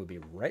outside, and we'll be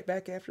right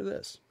back after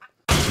this.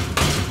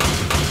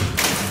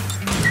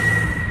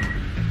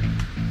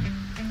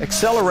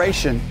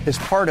 Acceleration is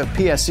part of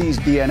PSE's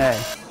DNA.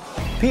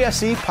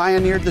 PSE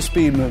pioneered the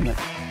speed movement.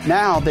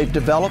 Now they've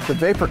developed the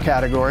vapor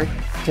category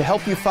to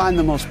help you find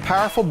the most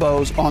powerful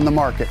bows on the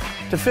market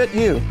to fit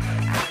you.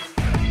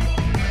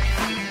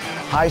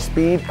 High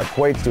speed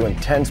equates to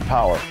intense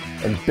power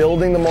and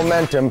building the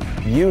momentum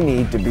you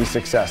need to be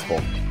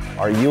successful.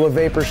 Are you a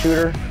vapor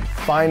shooter?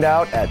 Find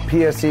out at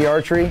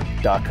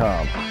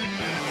psearchery.com.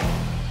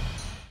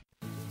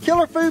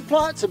 Killer Food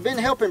Plots have been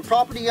helping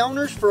property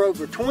owners for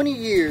over 20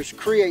 years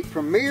create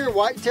premier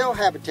whitetail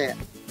habitat.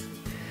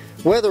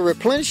 Whether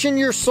replenishing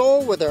your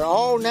soil with their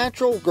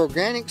all-natural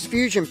Organics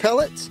Fusion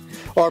pellets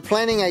or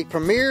planting a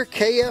premier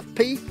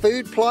KFP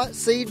food plot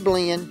seed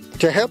blend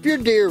to help your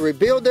deer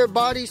rebuild their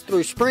bodies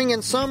through spring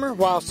and summer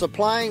while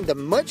supplying the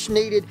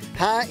much-needed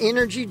high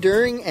energy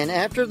during and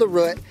after the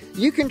rut,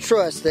 you can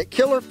trust that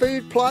Killer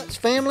Food Plots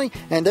family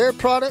and their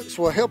products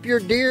will help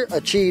your deer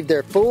achieve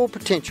their full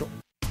potential.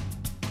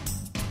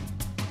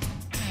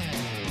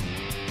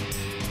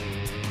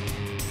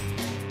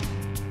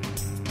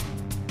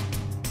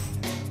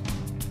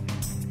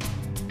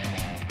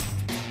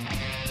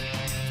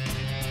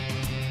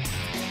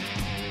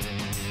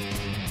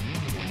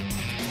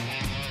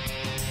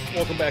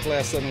 Welcome back.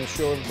 Last segment of the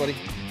show, everybody.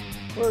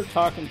 We're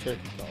talking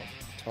turkey calls.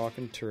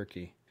 Talking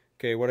turkey.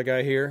 Okay, what I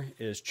got here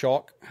is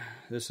chalk.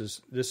 This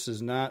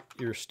is not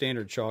your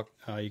standard chalk.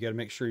 You got to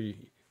make sure you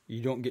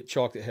you don't get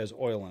chalk that has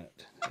oil in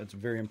it. That's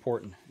very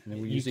important. And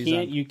then we use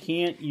you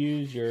can't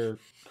use your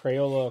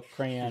Crayola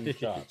crayon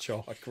chalk.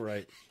 Chalk,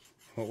 right.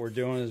 What we're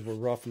doing is we're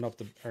roughing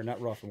up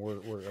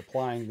we're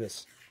applying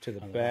this to the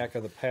back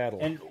of the paddle.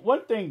 And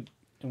one thing,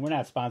 and we're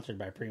not sponsored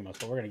by Primo,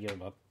 so we're going to give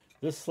them up.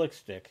 This slick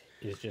stick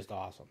is just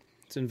awesome.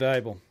 It's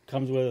invaluable.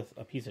 Comes with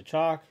a piece of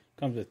chalk,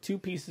 comes with 2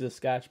 pieces of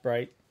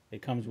Scotch-Brite.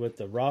 It comes with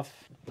the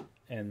rough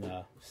and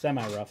the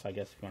semi-rough, I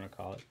guess if you want to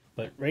call it.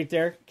 But right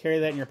there, carry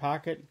that in your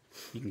pocket.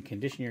 You can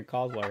condition your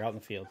calls while you're out in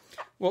the field.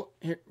 Well,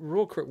 here,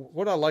 real quick,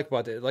 what I like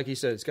about that, like he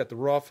said, it's got the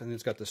rough and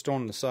it's got the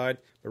stone on the side.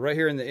 But right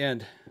here in the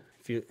end,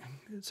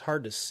 it's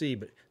hard to see,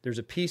 but there's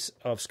a piece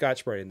of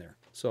Scotch-Brite in there.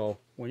 So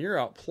when you're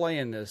out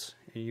playing this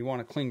and you want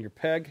to clean your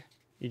peg,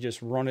 you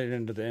just run it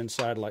into the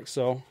inside like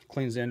so.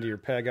 Cleans the end of your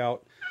peg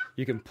out.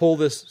 You can pull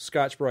this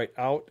Scotch-Brite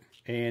out,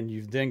 and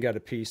you've then got a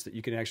piece that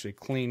you can actually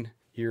clean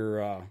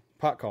your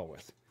pot call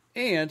with.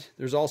 And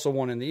there's also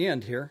one in the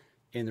end here,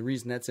 and the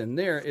reason that's in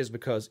there is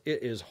because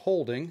it is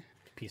holding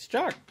a piece of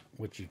chalk,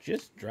 which you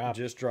just dropped.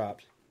 Just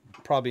dropped.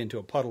 Probably into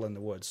a puddle in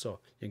the woods, so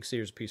you can see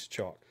there's a piece of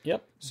chalk.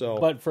 Yep. So,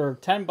 but for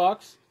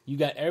 $10, you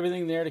got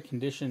everything there to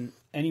condition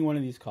any one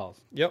of these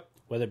calls. Yep.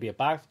 Whether it be a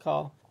box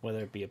call, whether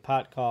it be a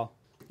pot call.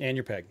 And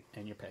your peg.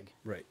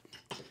 Right.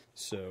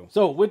 So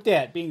with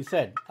that being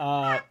said,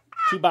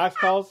 2 box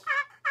calls.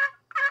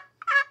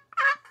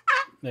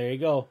 There you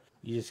go.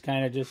 You just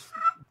kind of just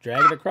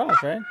drag it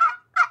across, right?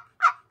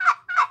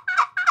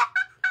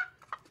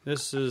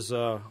 This is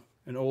an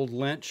old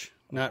Lynch.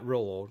 Not real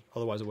old,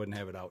 otherwise I wouldn't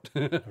have it out.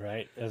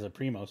 Right, as a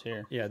Primos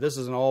here. Yeah, this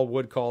is an all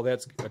wood call.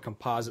 That's a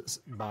composite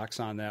box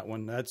on that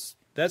one. That's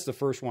the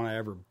first one I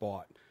ever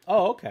bought.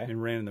 Oh, okay.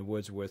 And ran in the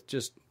woods with.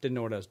 Just didn't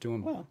know what I was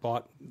doing. Well,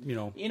 bought,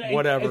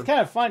 whatever. It's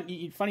kind of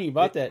funny you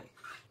bought that.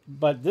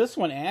 But this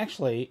one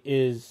actually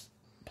is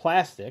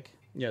plastic.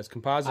 Yeah, it's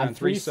composite on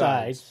 3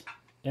 sides.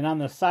 And on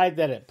the side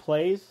that it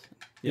plays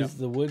is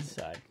the wood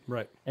side.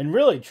 Right. And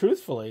really,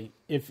 truthfully,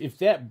 if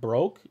that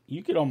broke,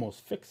 you could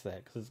almost fix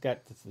that because it's got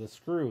the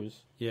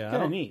screws. Yeah.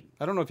 Kind of neat.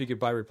 I don't know if you could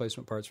buy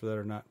replacement parts for that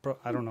or not.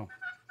 I don't know.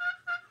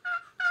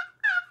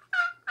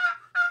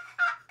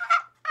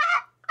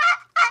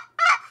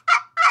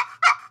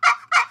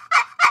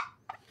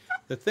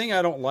 The thing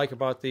I don't like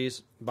about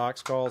these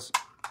box calls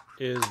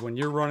is when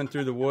you're running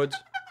through the woods,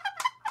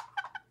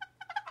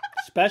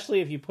 especially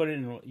if you put it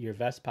in your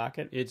vest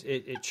pocket,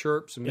 it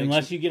chirps. And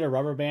unless you get a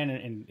rubber band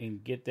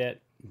and get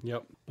that.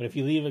 Yep. But if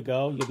you leave it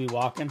go, you'll be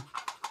walking.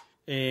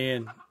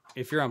 And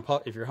if you're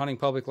hunting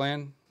public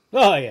land,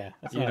 oh yeah,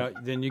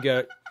 then you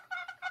got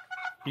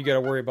to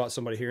worry about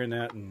somebody hearing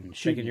that and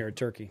thinking you're a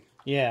turkey.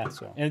 Yeah.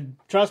 So. And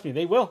trust me,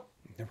 they will.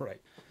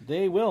 Right.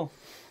 They will.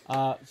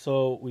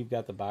 So we've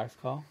got the box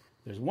call.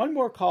 There's one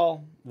more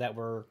call that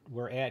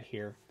we're at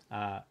here.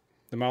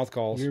 The mouth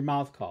calls. Your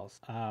mouth calls.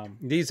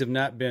 These have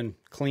not been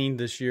cleaned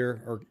this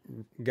year or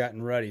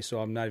gotten ready, so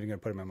I'm not even going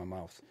to put them in my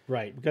mouth.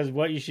 Right, because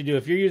what you should do,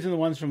 if you're using the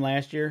ones from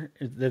last year,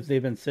 if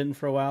they've been sitting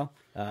for a while,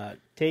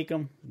 take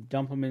them,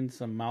 dump them in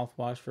some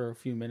mouthwash for a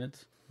few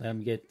minutes, let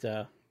them get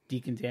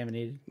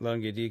decontaminated. Let them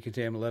get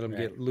decontaminated, let them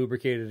get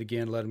lubricated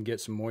again, let them get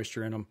some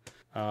moisture in them.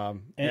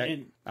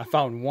 I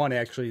found one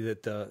actually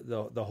that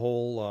the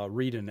whole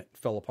reed in it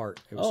fell apart.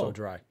 It was so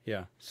dry.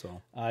 Yeah.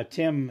 So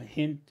Tim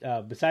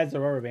besides the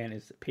rubber band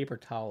is paper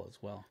towel as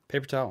well.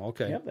 Paper towel.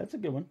 Okay. Yep, that's a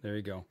good one. There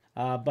you go.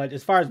 But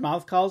as far as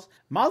mouth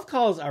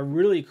calls are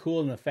really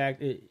cool in the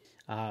fact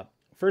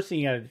first thing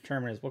you got to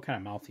determine is what kind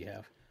of mouth you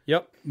have.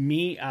 Yep.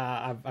 Me,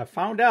 I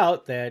found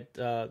out that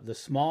the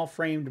small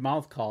framed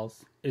mouth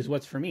calls is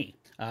what's for me.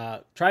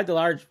 Tried the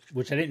large,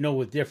 which I didn't know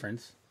was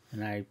difference,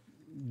 and I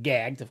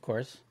gagged, of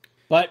course.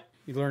 But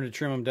you learn to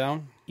trim them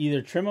down?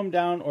 Either trim them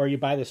down or you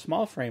buy the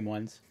small frame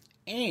ones.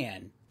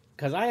 And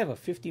because I have a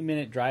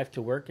 50-minute drive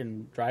to work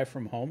and drive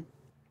from home,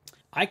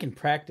 I can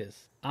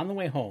practice on the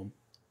way home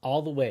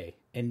all the way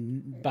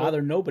and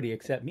bother nobody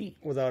except me.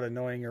 Without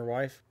annoying your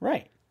wife?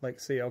 Right.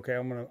 Like, see, okay,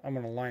 I'm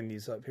gonna line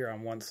these up here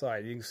on one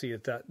side. You can see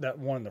that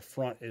one in the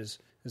front is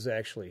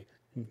actually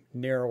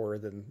narrower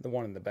than the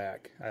one in the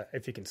back.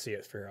 If you can see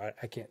it fair.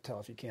 I can't tell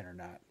if you can or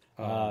not.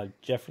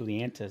 Jeffrey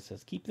Leanta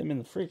says, keep them in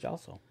the fridge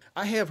also.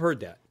 I have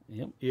heard that.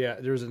 Yep. Yeah,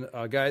 there's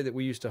a guy that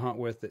we used to hunt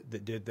with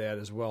that did that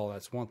as well.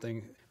 That's one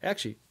thing.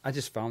 Actually, I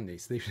just found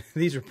these.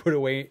 These were put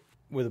away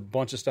with a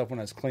bunch of stuff when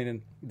I was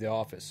cleaning the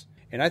office.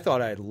 And I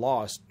thought I had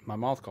lost my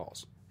mouth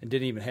calls and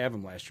didn't even have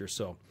them last year.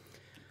 So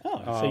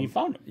so you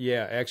found them?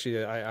 Yeah,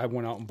 actually, I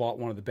went out and bought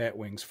one of the bat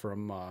wings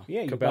from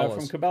you Cabela's. bought it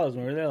from Cabela's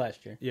when we were there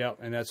last year. Yeah,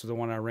 and that's the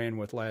one I ran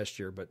with last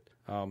year. But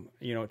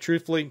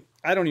truthfully,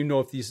 I don't even know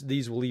if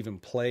these will even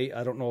play.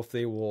 I don't know if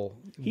they will.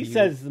 He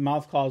says the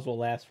mouth calls will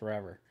last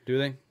forever. Do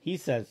they? He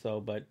says so,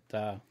 but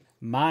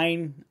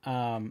mine,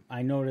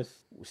 I noticed,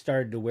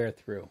 started to wear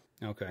through.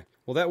 Okay.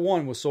 Well, that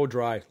one was so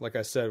dry, like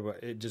I said,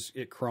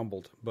 it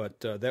crumbled.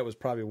 But that was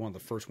probably one of the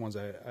first ones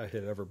I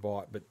had ever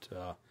bought.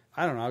 But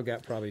I don't know. I've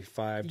got probably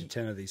 5 to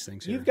 10 of these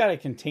things here. You've got a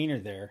container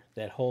there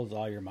that holds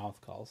all your mouth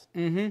calls.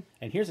 Mm-hmm.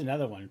 And here's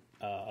another one,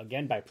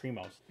 again by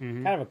Primos.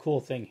 Mm-hmm. Kind of a cool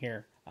thing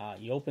here.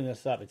 You open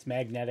this up. It's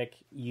magnetic.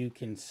 You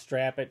can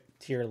strap it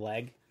to your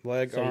leg. Arm,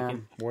 you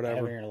can whatever.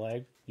 Have it in your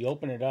leg. You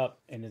open it up,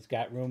 and it's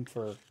got room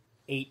for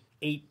eight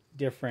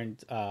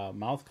different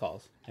mouth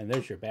calls. And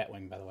there's your bat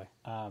wing, by the way.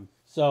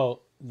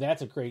 So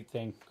that's a great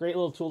thing. Great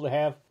little tool to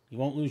have. You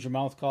won't lose your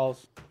mouth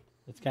calls.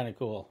 It's kind of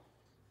cool.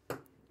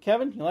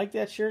 Kevin, you like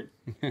that shirt?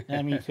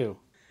 Yeah, me too.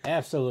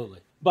 Absolutely.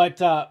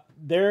 But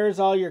there's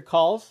all your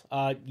calls.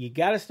 You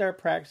got to start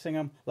practicing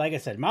them. Like I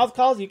said, mouth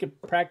calls, you can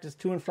practice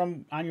to and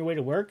from on your way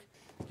to work.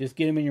 Just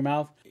get them in your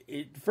mouth.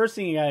 First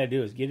thing you got to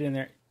do is get it in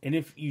there. And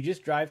if you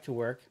just drive to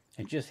work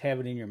and just have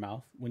it in your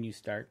mouth when you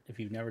start, if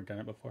you've never done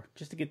it before,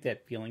 just to get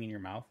that feeling in your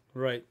mouth.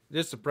 Right.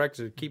 Just to practice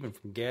to keep them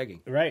from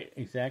gagging. Right,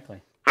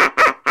 exactly.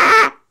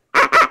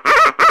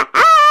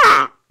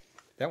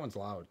 That one's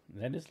loud.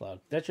 That is loud.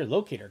 That's your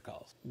locator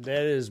calls.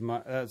 That's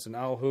an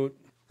owl hoot.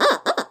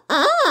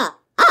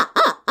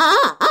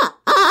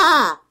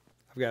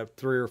 I've got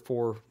 3 or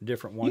 4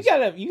 different ones. You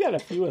got a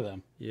few of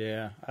them.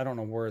 Yeah, I don't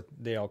know where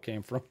they all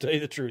came from, to tell you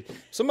the truth.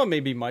 Some of them may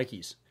be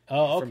Mikey's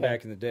from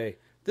back in the day.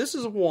 This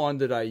is one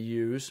that I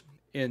use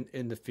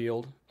in the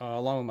field,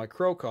 along with my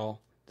crow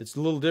call, that's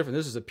a little different.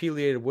 This is a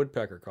pileated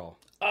woodpecker call.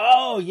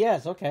 Oh,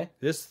 yes, okay.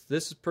 This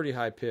is pretty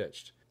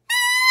high-pitched.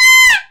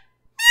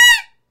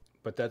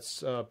 But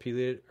that's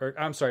pileated, or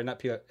I'm sorry, not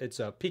pileated, it's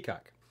a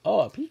peacock.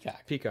 Oh, a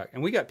peacock. Peacock.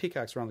 And we got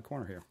peacocks around the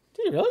corner here.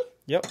 Do you really?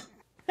 Yep.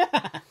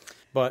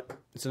 But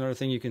it's another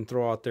thing you can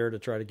throw out there to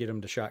try to get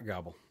them to shot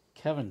gobble.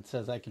 Kevin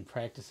says I can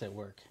practice at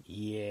work.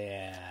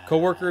 Yeah.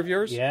 Coworker of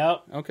yours?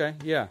 Yep. Okay,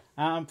 yeah.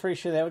 I'm pretty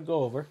sure that would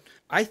go over.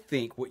 I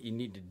think what you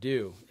need to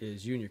do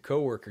is you and your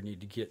coworker need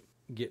to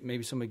get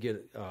maybe somebody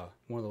get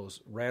one of those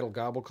rattle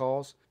gobble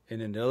calls, and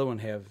then the other one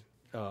have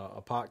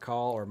a pot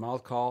call or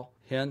mouth call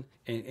hen,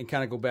 and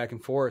kind of go back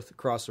and forth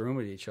across the room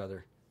with each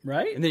other.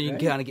 Right. And then you can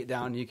kind of get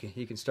down and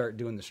you can start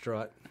doing the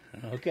strut.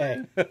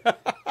 Okay.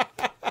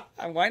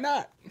 Why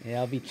not?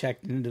 Yeah, I'll be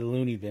checked into the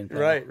loony bin.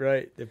 Right.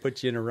 They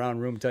put you in a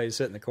round room until you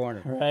sit in the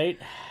corner. Right.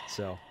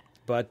 So,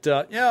 but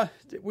yeah,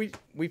 we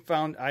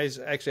found I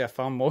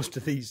found most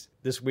of these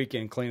this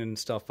weekend, cleaning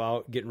stuff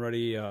out, getting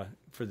ready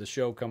for the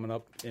show coming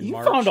up in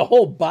March. You found a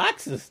whole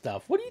box of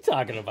stuff. What are you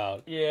talking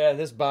about? Yeah,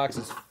 this box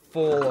is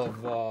full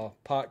of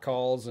pot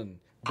calls and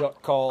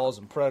duck calls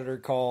and predator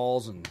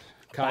calls and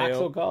coyote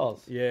Box of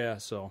calls. Yeah,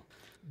 so.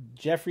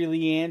 Jeffrey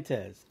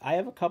Leantes. I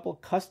have a couple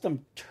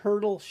custom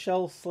turtle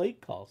shell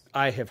slate calls.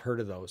 I have heard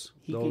of those.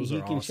 He can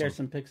awesome. Share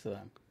some pics of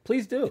them.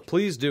 Please do.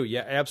 Please do.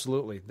 Yeah,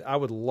 absolutely. I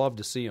would love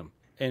to see them.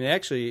 And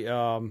actually,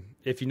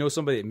 if you know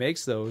somebody that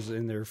makes those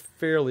and they're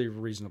fairly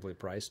reasonably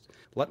priced,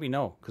 let me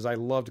know, because I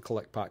love to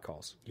collect pot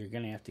calls. You're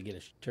going to have to get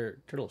a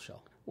turtle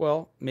shell.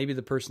 Well, maybe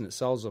the person that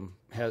sells them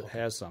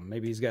has some.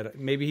 Maybe he's got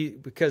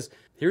because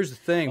here's the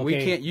thing: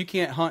 you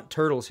can't hunt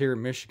turtles here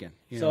in Michigan.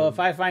 So if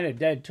I find a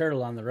dead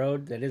turtle on the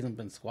road that hasn't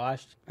been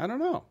squashed, I don't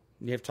know.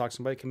 You have to talk to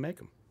somebody who can make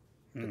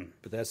them.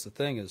 But that's the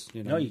thing is,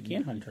 no, you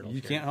can't hunt turtles.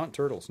 You can't hunt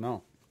turtles.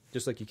 No,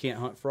 just like you can't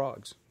hunt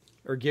frogs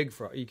or gig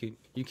frog.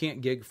 You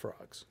can't gig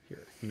frogs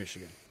here in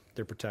Michigan.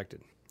 They're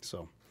protected.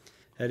 So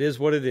that is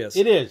what it is.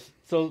 It is.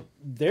 So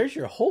there's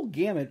your whole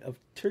gamut of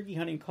turkey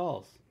hunting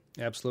calls.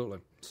 Absolutely.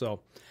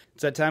 So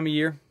it's that time of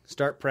year.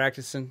 Start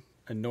practicing.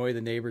 Annoy the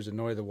neighbors.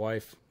 Annoy the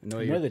wife.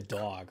 Annoy the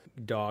dog.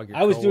 Your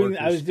I was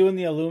doing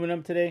the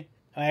aluminum today.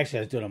 Actually,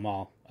 I was doing them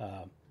all.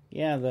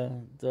 Yeah,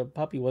 the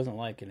puppy wasn't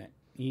liking it.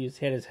 He just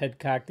had his head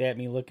cocked at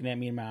me, looking at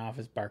me in my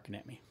office, barking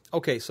at me.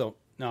 Okay, so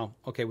now,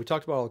 we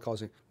talked about all the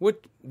calls.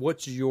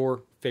 What's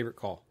your favorite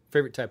call?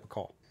 Favorite type of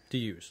call to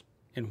use,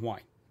 and why?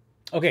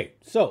 Okay,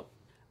 so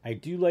I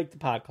do like the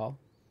pot call.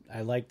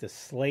 I like the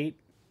slate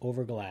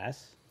over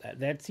glass.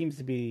 That seems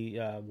to be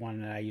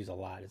one that I use a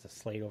lot. Is a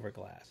slate over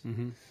glass.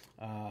 Mm-hmm.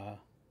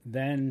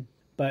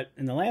 But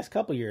in the last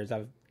couple of years,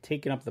 I've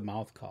taken up the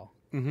mouth call.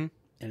 Mm-hmm.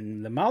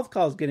 And the mouth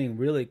call is getting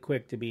really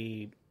quick to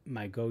be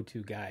my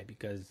go-to guy,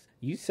 because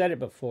you said it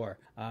before.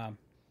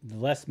 The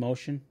less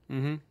motion,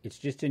 it's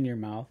just in your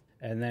mouth,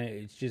 and then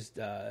it's just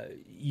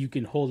you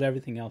can hold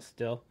everything else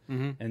still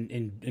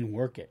and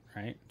work it,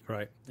 right?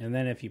 Right. And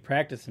then if you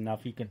practice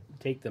enough, you can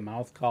take the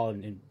mouth call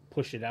and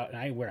push it out. And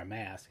I wear a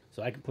mask,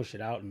 so I can push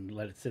it out and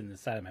let it sit in the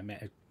side of my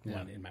mouth.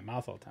 In my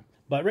mouth all the time.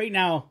 But right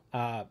now,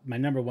 my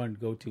number one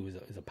go-to is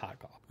a pot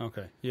call.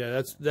 Okay.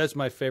 Yeah, that's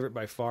my favorite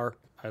by far.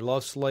 I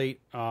love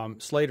slate.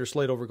 Slate or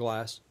slate over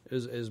glass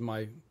is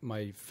my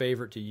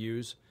favorite to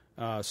use.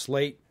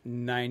 Slate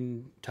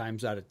 9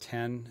 times out of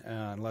 10,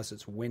 unless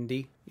it's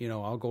windy.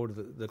 I'll go to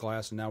the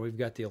glass. And now we've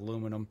got the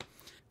aluminum.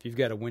 If you've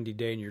got a windy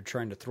day and you're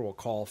trying to throw a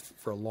call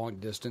for a long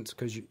distance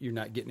because you're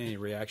not getting any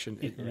reaction,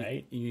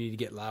 right? You need to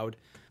get loud.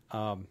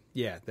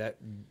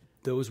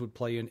 Those would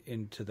play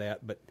into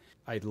that. But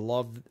I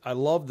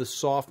love the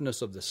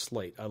softness of the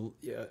slate, of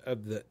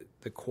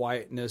the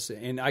quietness,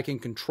 and I can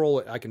control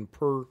it. I can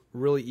purr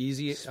really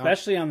easy,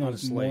 especially on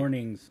those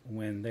mornings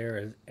when there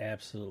is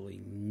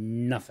absolutely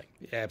nothing.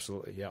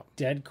 Absolutely, yeah,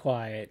 dead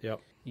quiet.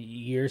 Yep.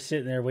 You're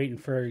sitting there waiting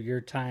for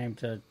your time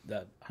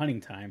the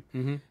hunting time,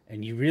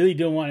 and you really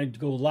don't want to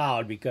go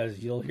loud because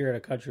you'll hear it a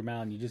country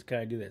mile, and you just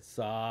gotta do that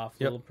soft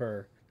little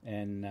purr.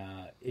 and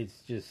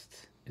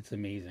it's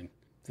amazing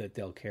that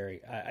they'll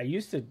carry. I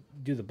used to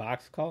do the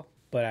box call,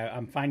 but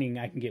I'm finding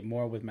I can get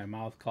more with my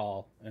mouth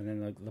call, and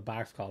then the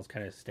box call is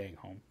kind of staying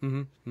home.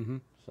 Mm-hmm.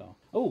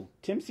 So,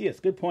 Tim C.S.,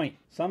 good point.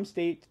 Some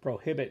states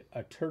prohibit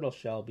a turtle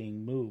shell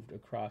being moved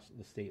across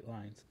the state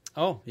lines.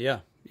 Oh, yeah.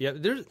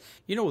 There's,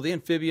 with the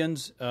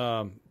amphibians,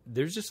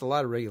 there's just a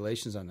lot of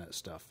regulations on that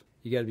stuff.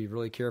 You got to be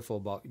really careful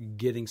about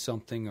getting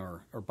something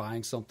or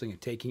buying something and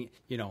taking it.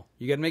 You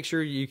got to make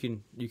sure you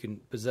can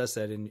possess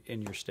that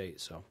in your state.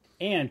 So,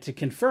 and to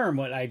confirm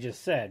what I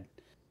just said,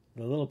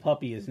 the little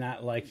puppy is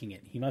not liking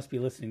it. He must be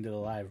listening to the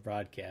live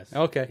broadcast.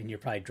 Okay. And you're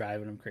probably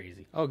driving him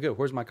crazy. Oh, good.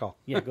 Where's my call?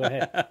 Yeah, go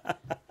ahead.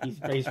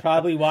 He's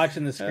probably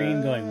watching the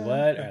screen going,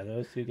 what are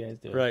those two guys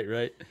doing?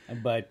 Right.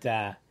 But,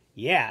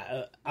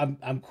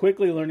 I'm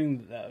quickly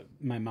learning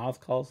my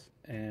mouth calls,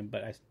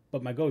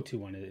 but my go-to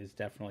one is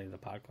definitely the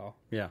pod call.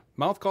 Yeah.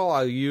 Mouth call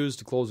I use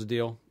to close the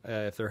deal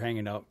if they're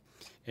hanging up.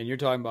 And you're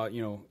talking about,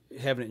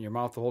 having it in your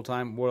mouth the whole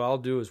time. What I'll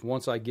do is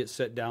once I get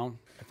set down,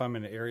 if I'm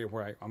in an area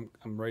where I'm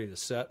ready to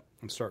set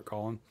and start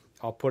calling,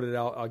 I'll put it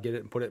out, I'll get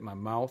it and put it in my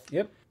mouth.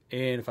 Yep.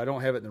 And if I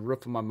don't have it in the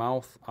roof of my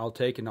mouth, I'll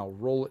take and I'll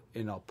roll it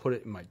and I'll put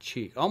it in my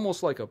cheek.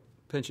 Almost like a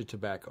pinch of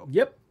tobacco.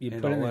 Yep. You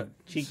and put I'll it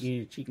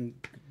in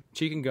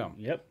cheek and gum.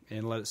 Yep.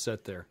 And let it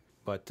sit there.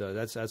 But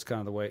that's kind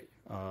of the way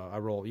I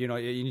roll.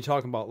 You're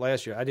talking about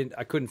last year.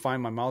 I couldn't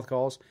find my mouth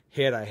calls.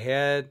 Had I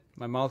had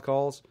my mouth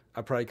calls,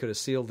 I probably could have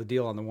sealed the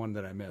deal on the one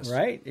that I missed.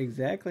 Right,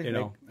 exactly.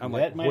 I'm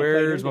like,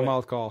 where's my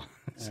mouth call?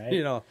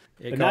 Right.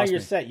 But now you're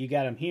set. You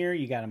got them here.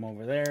 You got them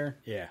over there.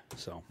 Yeah.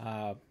 So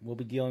we'll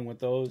be dealing with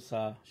those,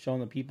 showing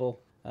the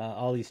people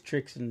all these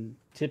tricks and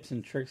tips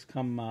and tricks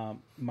come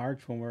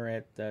March when we're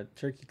at the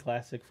Turkey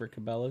Classic for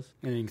Cabela's.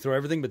 And you can throw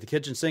everything but the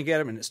kitchen sink at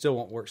them, and it still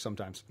won't work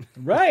sometimes.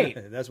 Right.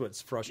 That's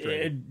what's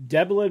frustrating.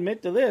 Deb will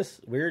admit to this.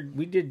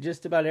 We did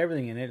just about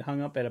everything, and it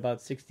hung up at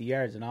about 60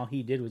 yards, and all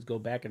he did was go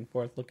back and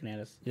forth looking at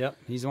us. Yep.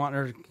 He's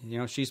wanting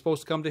her, she's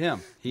supposed to come to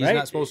him. He's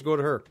not supposed to go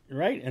to her.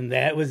 Right, and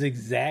that was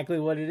exactly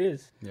what it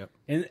is. Yep.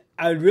 And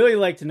I'd really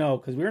like to know,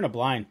 because we were in a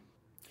blind,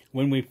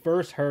 when we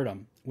first heard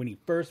him, when he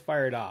first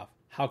fired off,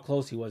 how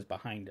close he was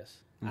behind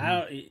us.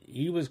 Mm-hmm.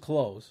 He was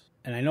close,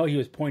 and I know he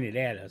was pointed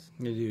at us.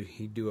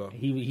 He'd do a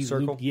he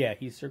circle?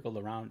 He circled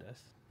around us,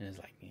 and it's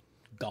like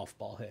golf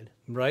ball head.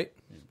 Right.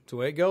 That's the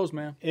way it goes,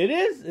 man. It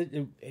is.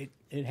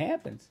 It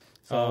happens.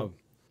 So,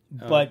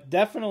 but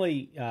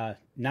definitely,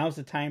 now's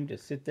the time to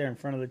sit there in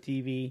front of the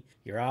TV,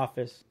 your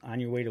office,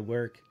 on your way to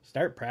work.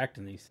 Start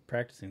practicing these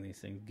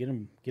things. Get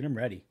them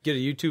ready. Get a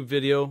YouTube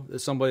video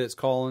of somebody that's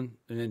calling,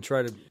 and then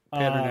try to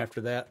pattern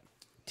after that.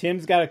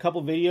 Tim's got a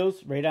couple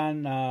videos right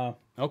on.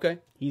 Okay.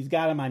 He's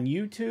got them on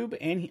YouTube,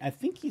 and I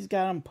think he's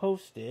got them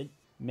posted.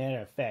 Matter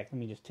of fact, let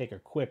me just take a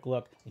quick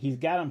look. He's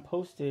got them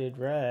posted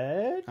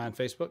right on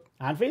Facebook.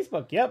 On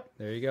Facebook, yep.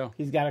 There you go.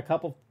 He's got a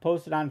couple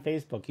posted on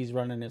Facebook. He's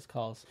running his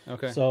calls.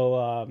 Okay.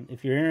 So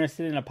if you're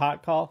interested in a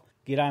pot call,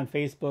 get on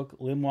Facebook.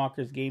 Lim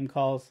Walker's Game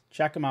Calls.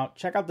 Check him out.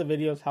 Check out the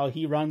videos how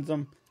he runs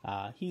them.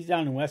 He's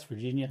down in West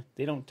Virginia.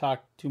 They don't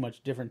talk too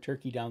much different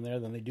turkey down there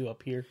than they do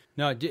up here.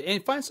 No,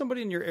 and find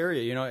somebody in your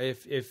area.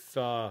 If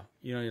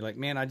you're like,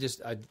 man, I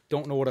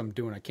don't know what I'm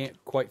doing. I can't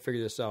quite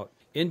figure this out.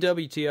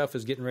 NWTF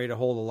is getting ready to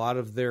hold a lot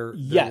of their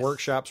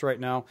workshops right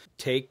now.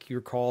 Take your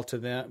call to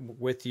them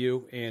with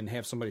you and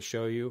have somebody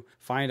show you.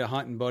 Find a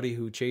hunting buddy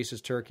who chases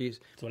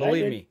turkeys.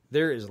 Believe me,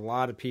 there is a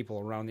lot of people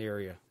around the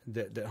area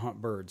that hunt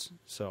birds.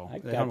 So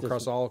they hunt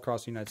all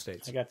across the United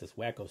States. I got this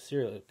wacko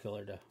serial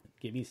killer to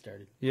get me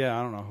started. Yeah,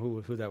 I don't know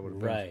who that would have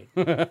been.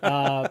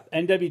 Right.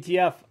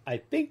 NWTF, I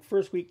think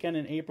first weekend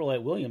in April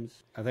at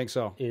Williams. I think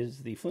so.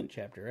 Is the Flint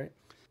chapter,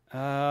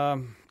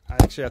 right?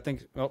 Actually, I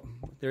think,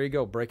 there you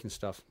go, breaking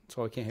stuff.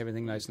 So I can't have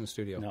anything nice in the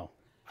studio. No.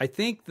 I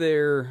think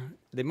they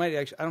might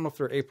actually, I don't know if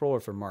they're April or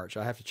if they're March.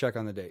 I have to check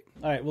on the date.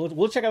 All right,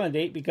 we'll check on the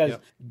date because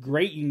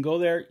great, you can go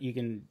there, you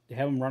can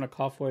have them run a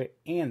call for you,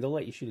 and they'll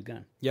let you shoot a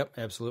gun. Yep,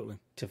 absolutely.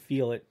 To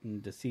feel it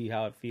and to see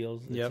how it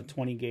feels. It's a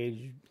 20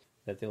 gauge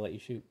that they'll let you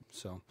shoot.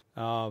 So,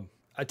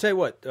 I tell you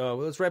what,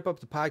 let's wrap up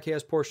the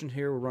podcast portion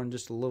here. We're running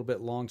just a little bit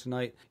long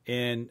tonight,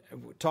 and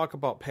talk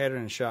about pattern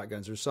and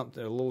shotguns. There's a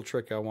little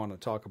trick I want to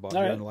talk about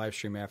here on the live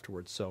stream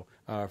afterwards. So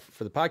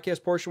for the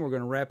podcast portion, we're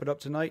going to wrap it up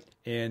tonight.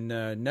 And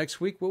next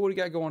week, what do we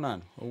got going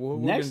on? What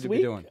next we're week,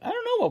 be doing? I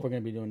don't know what we're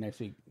going to be doing next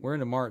week. We're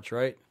into March,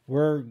 right?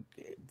 We're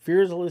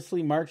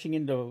fearlessly marching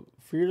into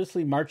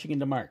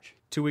March.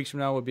 2 weeks from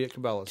now, we'll be at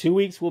Cabela's. 2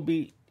 weeks we'll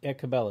be at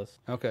Cabela's.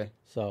 Okay.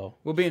 So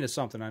we'll be into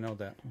something, I know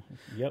that.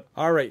 Yep.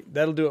 All right,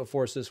 that'll do it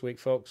for us this week,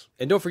 folks.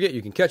 And don't forget,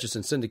 you can catch us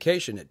in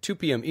syndication at 2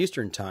 p.m.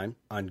 Eastern Time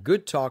on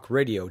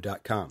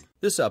goodtalkradio.com.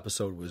 This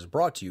episode was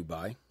brought to you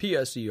by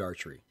PSE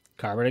Archery,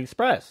 Carbon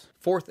Express,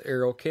 Fourth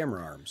Arrow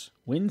Camera Arms,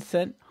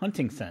 Winscent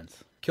Hunting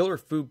Sense, Killer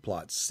Food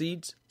Plots,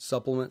 Seeds,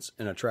 Supplements,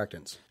 and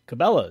Attractants,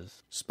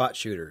 Cabela's, Spot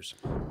Shooters,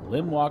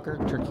 Lim Walker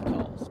Turkey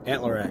Calls,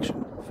 Antler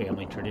Action,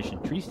 Family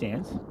Tradition Tree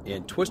Stands,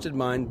 and Twisted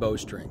Mind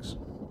Bowstrings.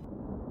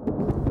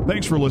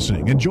 Thanks for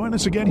listening, and join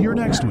us again here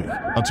next week.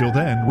 Until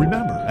then,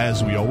 remember,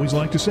 as we always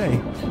like to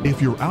say,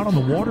 if you're out on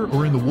the water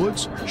or in the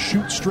woods,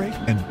 shoot straight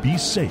and be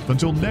safe.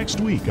 Until next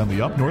week on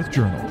the Up North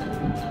Journal.